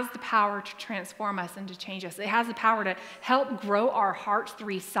 it has the power to transform us and to change us. It has the power to help grow our hearts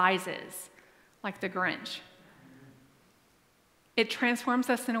 3 sizes, like the Grinch. It transforms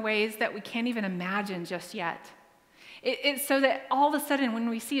us in ways that we can't even imagine just yet. It's so that all of a sudden when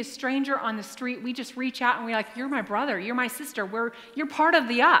we see a stranger on the street, we just reach out and we're like, you're my brother, you're my sister, you're part of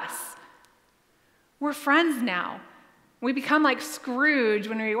the us. We're friends now. We become like Scrooge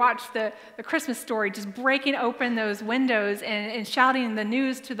when we watch the Christmas Story, just breaking open those windows and shouting the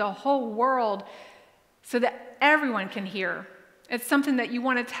news to the whole world so that everyone can hear. It's something that you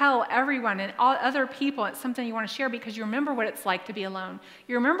want to tell everyone and all other people. It's something you want to share because you remember what it's like to be alone.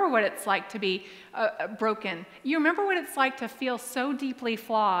 You remember what it's like to be broken. You remember what it's like to feel so deeply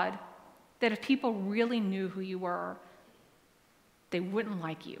flawed that if people really knew who you were, they wouldn't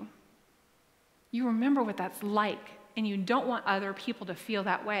like you. You remember what that's like, and you don't want other people to feel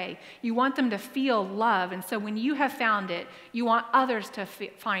that way. You want them to feel love, and so when you have found it, you want others to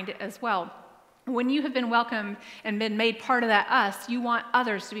find it as well. When you have been welcomed and been made part of that us, you want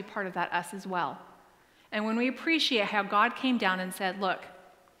others to be part of that us as well. And when we appreciate how God came down and said, look,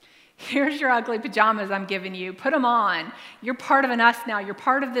 here's your ugly pajamas I'm giving you. Put them on. You're part of an us now. You're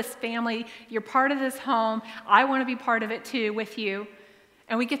part of this family. You're part of this home. I want to be part of it too with you.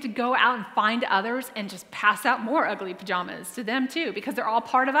 And we get to go out and find others and just pass out more ugly pajamas to them too, because they're all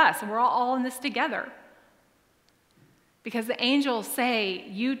part of us and we're all in this together. Because the angels say,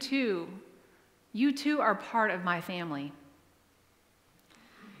 you too are part of my family.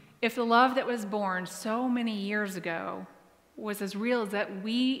 If the love that was born so many years ago was as real as that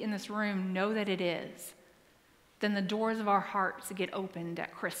we in this room know that it is, then the doors of our hearts get opened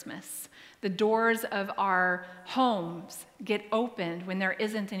at Christmas. The doors of our homes get opened when there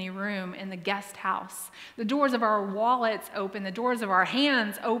isn't any room in the guest house. The doors of our wallets open, the doors of our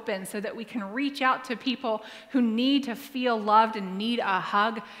hands open so that we can reach out to people who need to feel loved and need a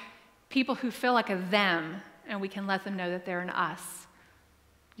hug. People who feel like a them, and we can let them know that they're an us.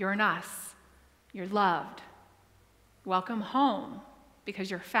 You're an us. You're loved. Welcome home,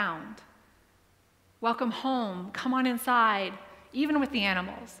 because you're found. Welcome home. Come on inside, even with the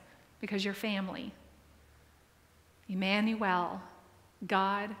animals, because you're family. Emmanuel,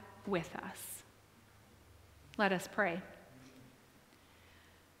 God with us. Let us pray.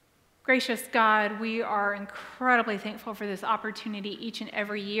 Gracious God, we are incredibly thankful for this opportunity each and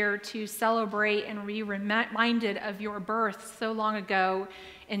every year to celebrate and be reminded of your birth so long ago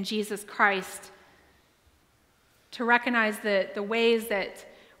in Jesus Christ, to recognize the ways that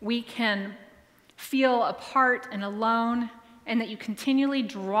we can feel apart and alone, and that you continually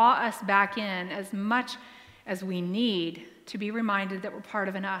draw us back in as much as we need to be reminded that we're part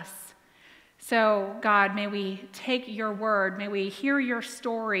of an us. So, God, may we take your word, may we hear your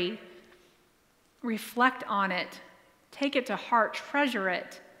story, reflect on it, take it to heart, treasure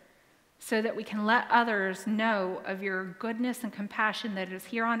it, so that we can let others know of your goodness and compassion that is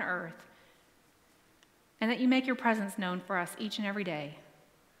here on earth, and that you make your presence known for us each and every day,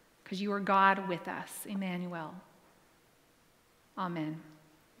 because you are God with us, Emmanuel. Amen.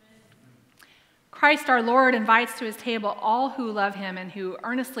 Christ our Lord invites to his table all who love him and who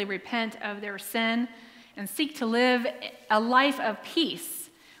earnestly repent of their sin and seek to live a life of peace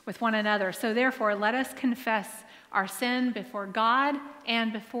with one another. So therefore, let us confess our sin before God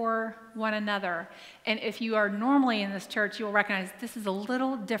and before one another. And if you are normally in this church, you will recognize this is a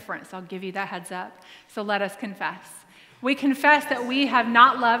little different, so I'll give you that heads up. So let us confess. We confess that we have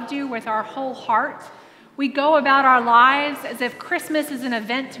not loved you with our whole heart. We go about our lives as if Christmas is an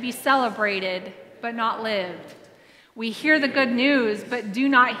event to be celebrated, but not lived. We hear the good news, but do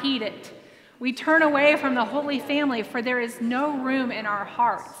not heed it. We turn away from the Holy Family, for there is no room in our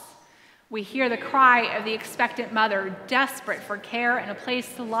hearts. We hear the cry of the expectant mother, desperate for care and a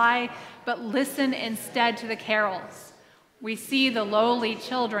place to lie, but listen instead to the carols. We see the lowly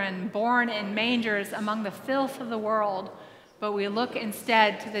children born in mangers among the filth of the world, but we look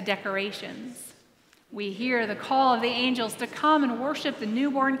instead to the decorations. We hear the call of the angels to come and worship the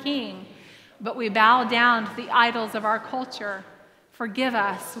newborn King, but we bow down to the idols of our culture. Forgive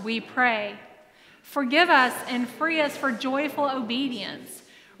us, we pray. Forgive us and free us for joyful obedience.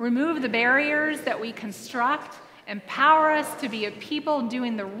 Remove the barriers that we construct. Empower us to be a people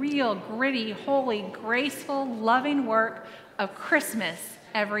doing the real, gritty, holy, graceful, loving work of Christmas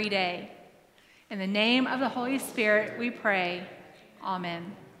every day. In the name of the Holy Spirit, we pray.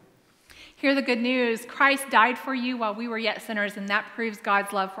 Amen. Hear the good news. Christ died for you while we were yet sinners, and that proves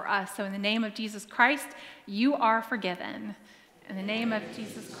God's love for us. So in the name of Jesus Christ, you are forgiven. In the name of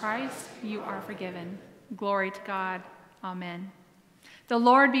Jesus Christ, you are forgiven. Glory to God. Amen. The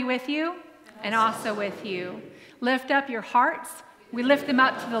Lord be with you and also with you. Lift up your hearts. We lift them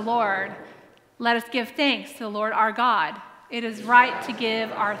up to the Lord. Let us give thanks to the Lord our God. It is right to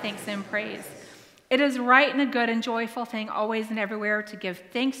give our thanks and praise. It is right and a good and joyful thing always and everywhere to give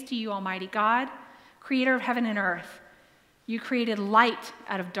thanks to you, Almighty God, creator of heaven and earth. You created light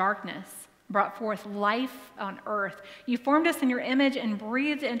out of darkness, brought forth life on earth. You formed us in your image and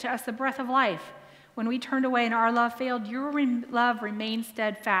breathed into us the breath of life. When we turned away and our love failed, your love remained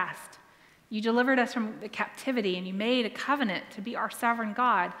steadfast. You delivered us from the captivity, and you made a covenant to be our sovereign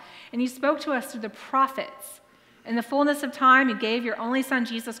God. And you spoke to us through the prophets. In the fullness of time, you gave your only Son,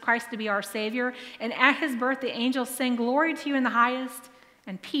 Jesus Christ, to be our Savior. And at his birth, the angels sang, "Glory to you in the highest,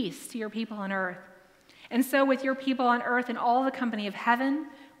 and peace to your people on earth." And so with your people on earth and all the company of heaven,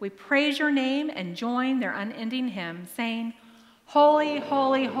 we praise your name and join their unending hymn, saying, "Holy,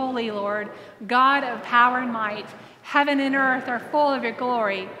 holy, holy Lord, God of power and might, heaven and earth are full of your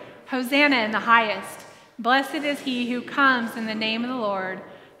glory. Hosanna in the highest. Blessed is he who comes in the name of the Lord.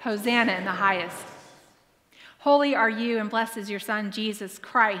 Hosanna in the highest. Holy are you, and blessed is your Son, Jesus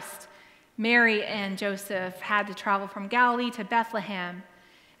Christ." Mary and Joseph had to travel from Galilee to Bethlehem,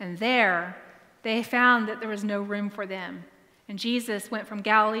 and there they found that there was no room for them. And Jesus went from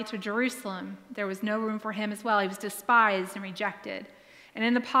Galilee to Jerusalem. There was no room for him as well. He was despised and rejected. And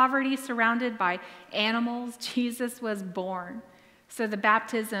in the poverty surrounded by animals, Jesus was born. So the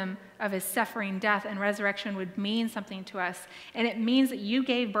baptism of his suffering, death, and resurrection would mean something to us. And it means that you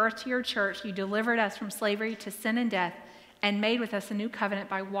gave birth to your church. You delivered us from slavery to sin and death and made with us a new covenant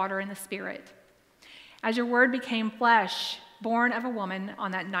by water and the Spirit. As your word became flesh, born of a woman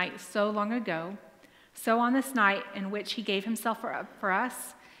on that night so long ago, so on this night in which he gave himself for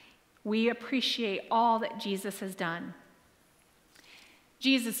us, we appreciate all that Jesus has done.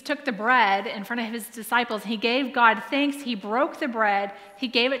 Jesus took the bread in front of his disciples. He gave God thanks. He broke the bread. He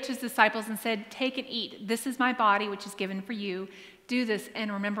gave it to his disciples and said, "Take and eat. This is my body, which is given for you. Do this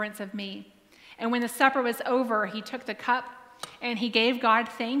in remembrance of me." And when the supper was over, he took the cup and he gave God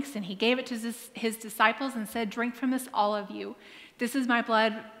thanks, and he gave it to his disciples and said, "Drink from this, all of you. This is my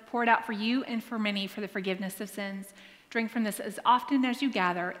blood poured out for you and for many for the forgiveness of sins. Drink from this as often as you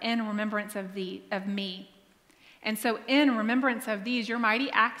gather in remembrance of me." And so in remembrance of these, your mighty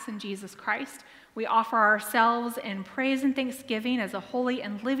acts in Jesus Christ, we offer ourselves in praise and thanksgiving as a holy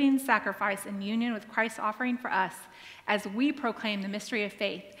and living sacrifice in union with Christ's offering for us as we proclaim the mystery of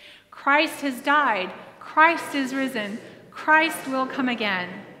faith. Christ has died. Christ is risen. Christ will come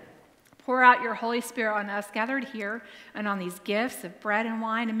again. Pour out your Holy Spirit on us gathered here and on these gifts of bread and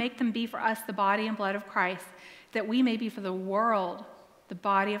wine, and make them be for us the body and blood of Christ, that we may be for the world the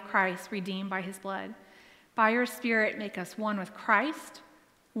body of Christ, redeemed by his blood. By your Spirit, make us one with Christ,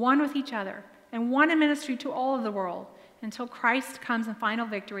 one with each other, and one in ministry to all of the world, until Christ comes in final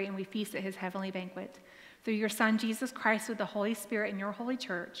victory and we feast at his heavenly banquet. Through your Son, Jesus Christ, with the Holy Spirit in your holy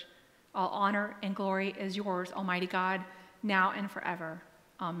church, all honor and glory is yours, Almighty God, now and forever.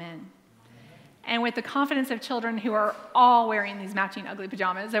 Amen. And with the confidence of children who are all wearing these matching ugly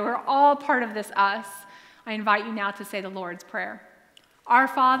pajamas, that we're all part of this us, I invite you now to say the Lord's Prayer. Our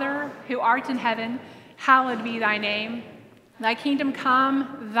Father, who art in heaven, hallowed be thy name. Thy kingdom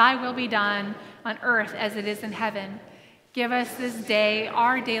come, thy will be done, on earth as it is in heaven. Give us this day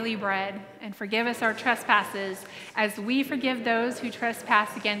our daily bread, and forgive us our trespasses, as we forgive those who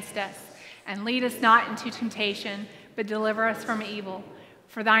trespass against us. And lead us not into temptation, but deliver us from evil.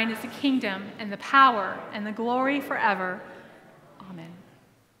 For thine is the kingdom, and the power, and the glory forever. Amen.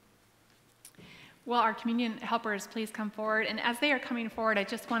 Will our communion helpers please come forward? And as they are coming forward, I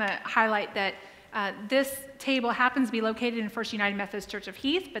just want to highlight that this table happens to be located in First United Methodist Church of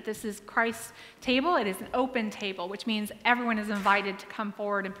Heath, but this is Christ's table. It is an open table, which means everyone is invited to come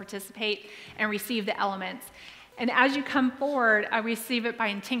forward and participate and receive the elements. And as you come forward, I receive it by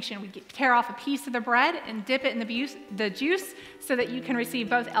intinction. We tear off a piece of the bread and dip it in the juice so that you can receive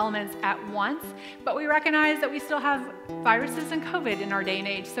both elements at once. But we recognize that we still have viruses and COVID in our day and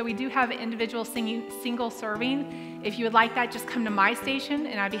age, so we do have individual single serving. If you would like that, just come to my station,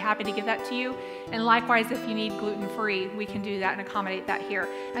 and I'd be happy to give that to you. And likewise, if you need gluten-free, we can do that and accommodate that here.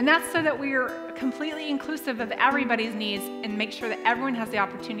 And that's so that we are completely inclusive of everybody's needs and make sure that everyone has the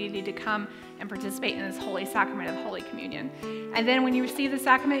opportunity to come and participate in this holy sacrament of Holy Communion. And then when you receive the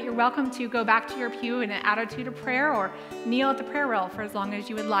sacrament, you're welcome to go back to your pew in an attitude of prayer or kneel at the prayer rail for as long as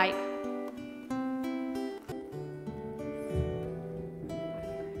you would like.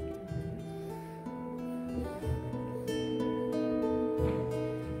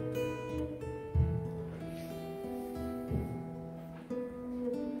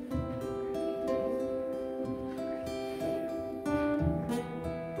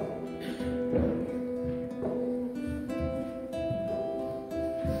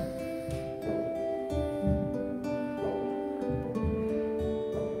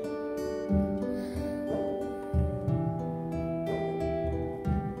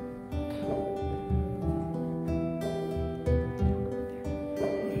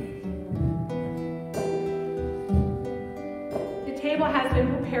 The table has been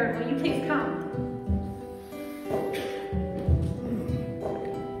prepared. Will you please come? Thank you.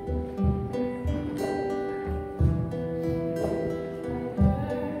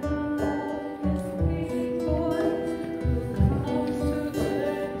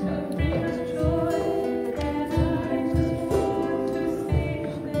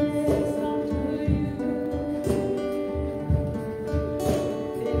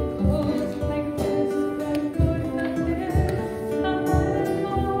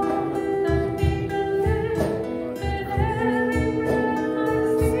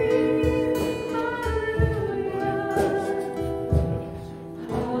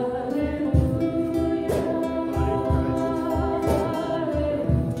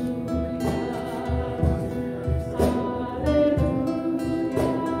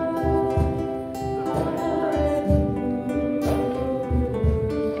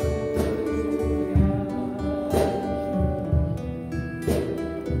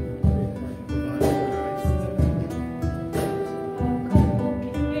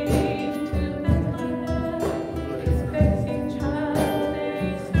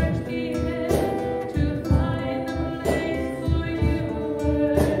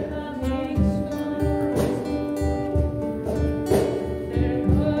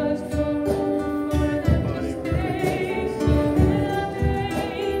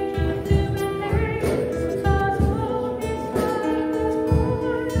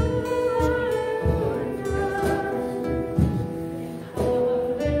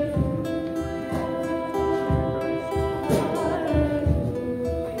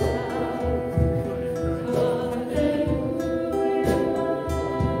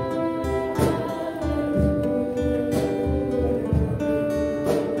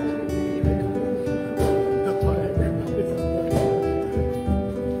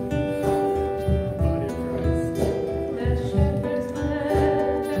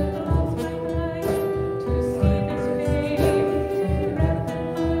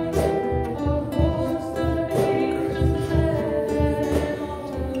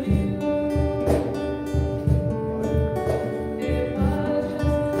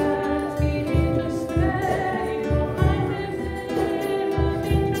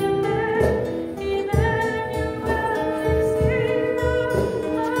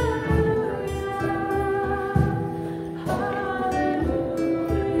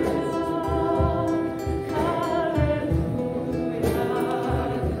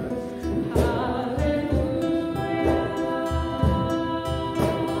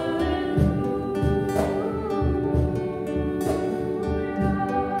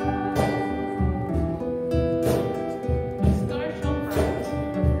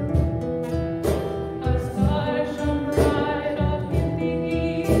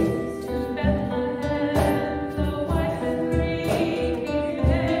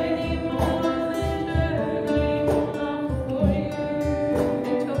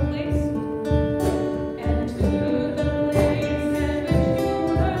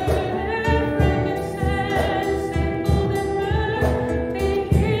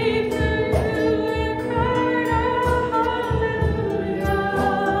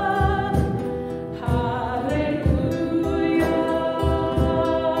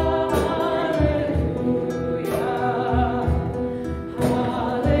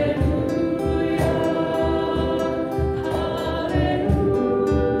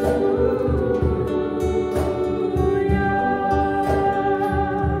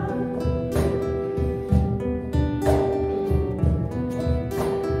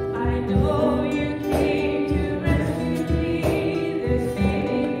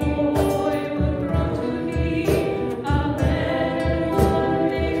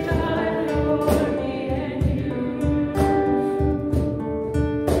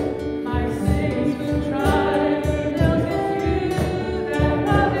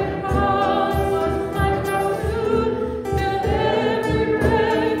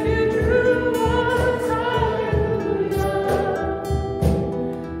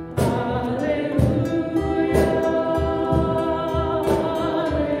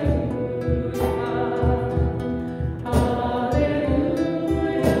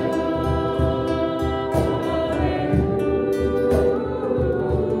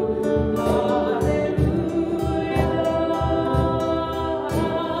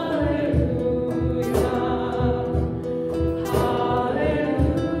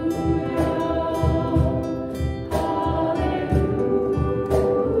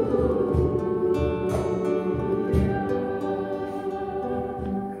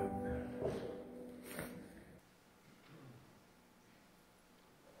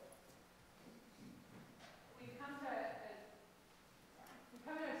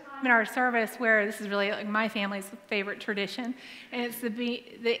 In our service where this is really like my family's favorite tradition, and it's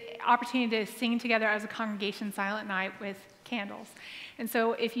the opportunity to sing together as a congregation Silent Night with candles. And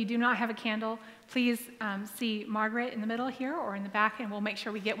so if you do not have a candle, please see Margaret in the middle here or in the back, and we'll make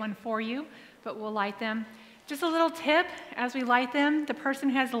sure we get one for you, but we'll light them. Just a little tip, as we light them, the person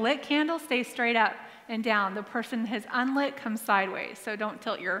who has a lit candle stays straight up and down. The person who has unlit comes sideways, so don't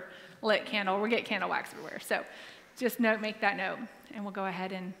tilt your lit candle. We'll get candle wax everywhere. So just make that note, and we'll go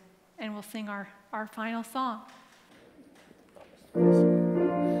ahead and we'll sing our final song.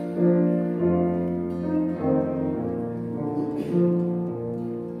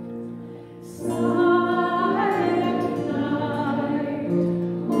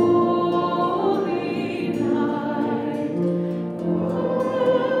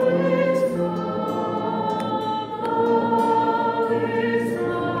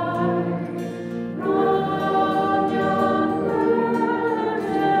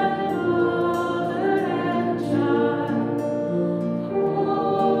 Child.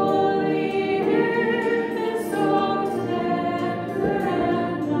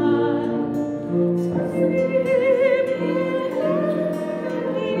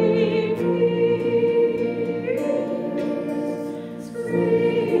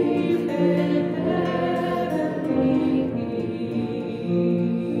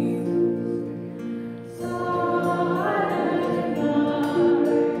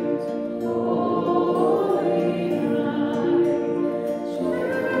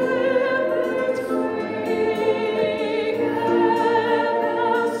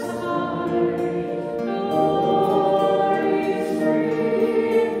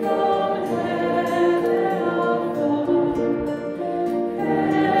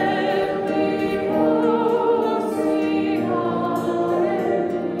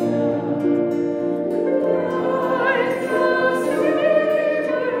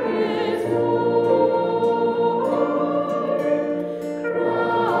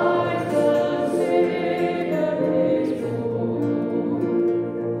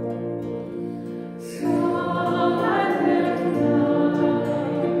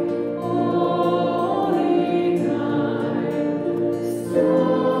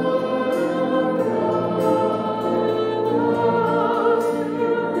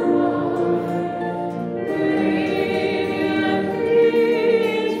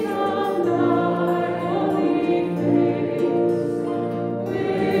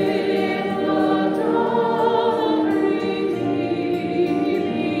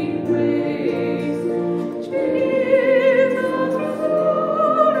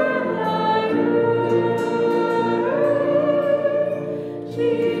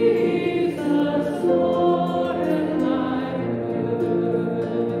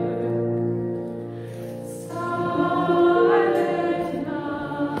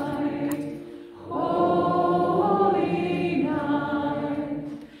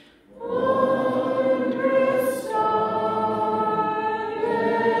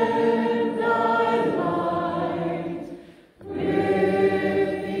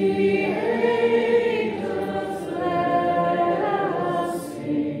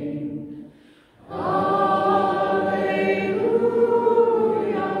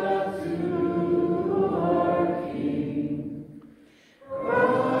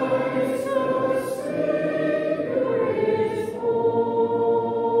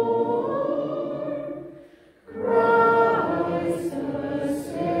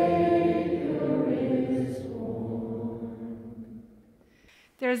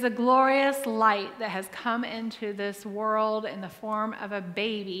 is a glorious light that has come into this world in the form of a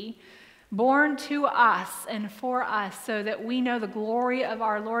baby, born to us and for us, so that we know the glory of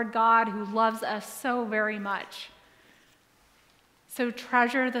our Lord God who loves us so very much. So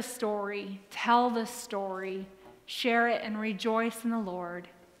treasure the story, tell the story, share it, and rejoice in the Lord.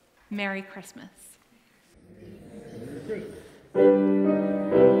 Merry Christmas. Good.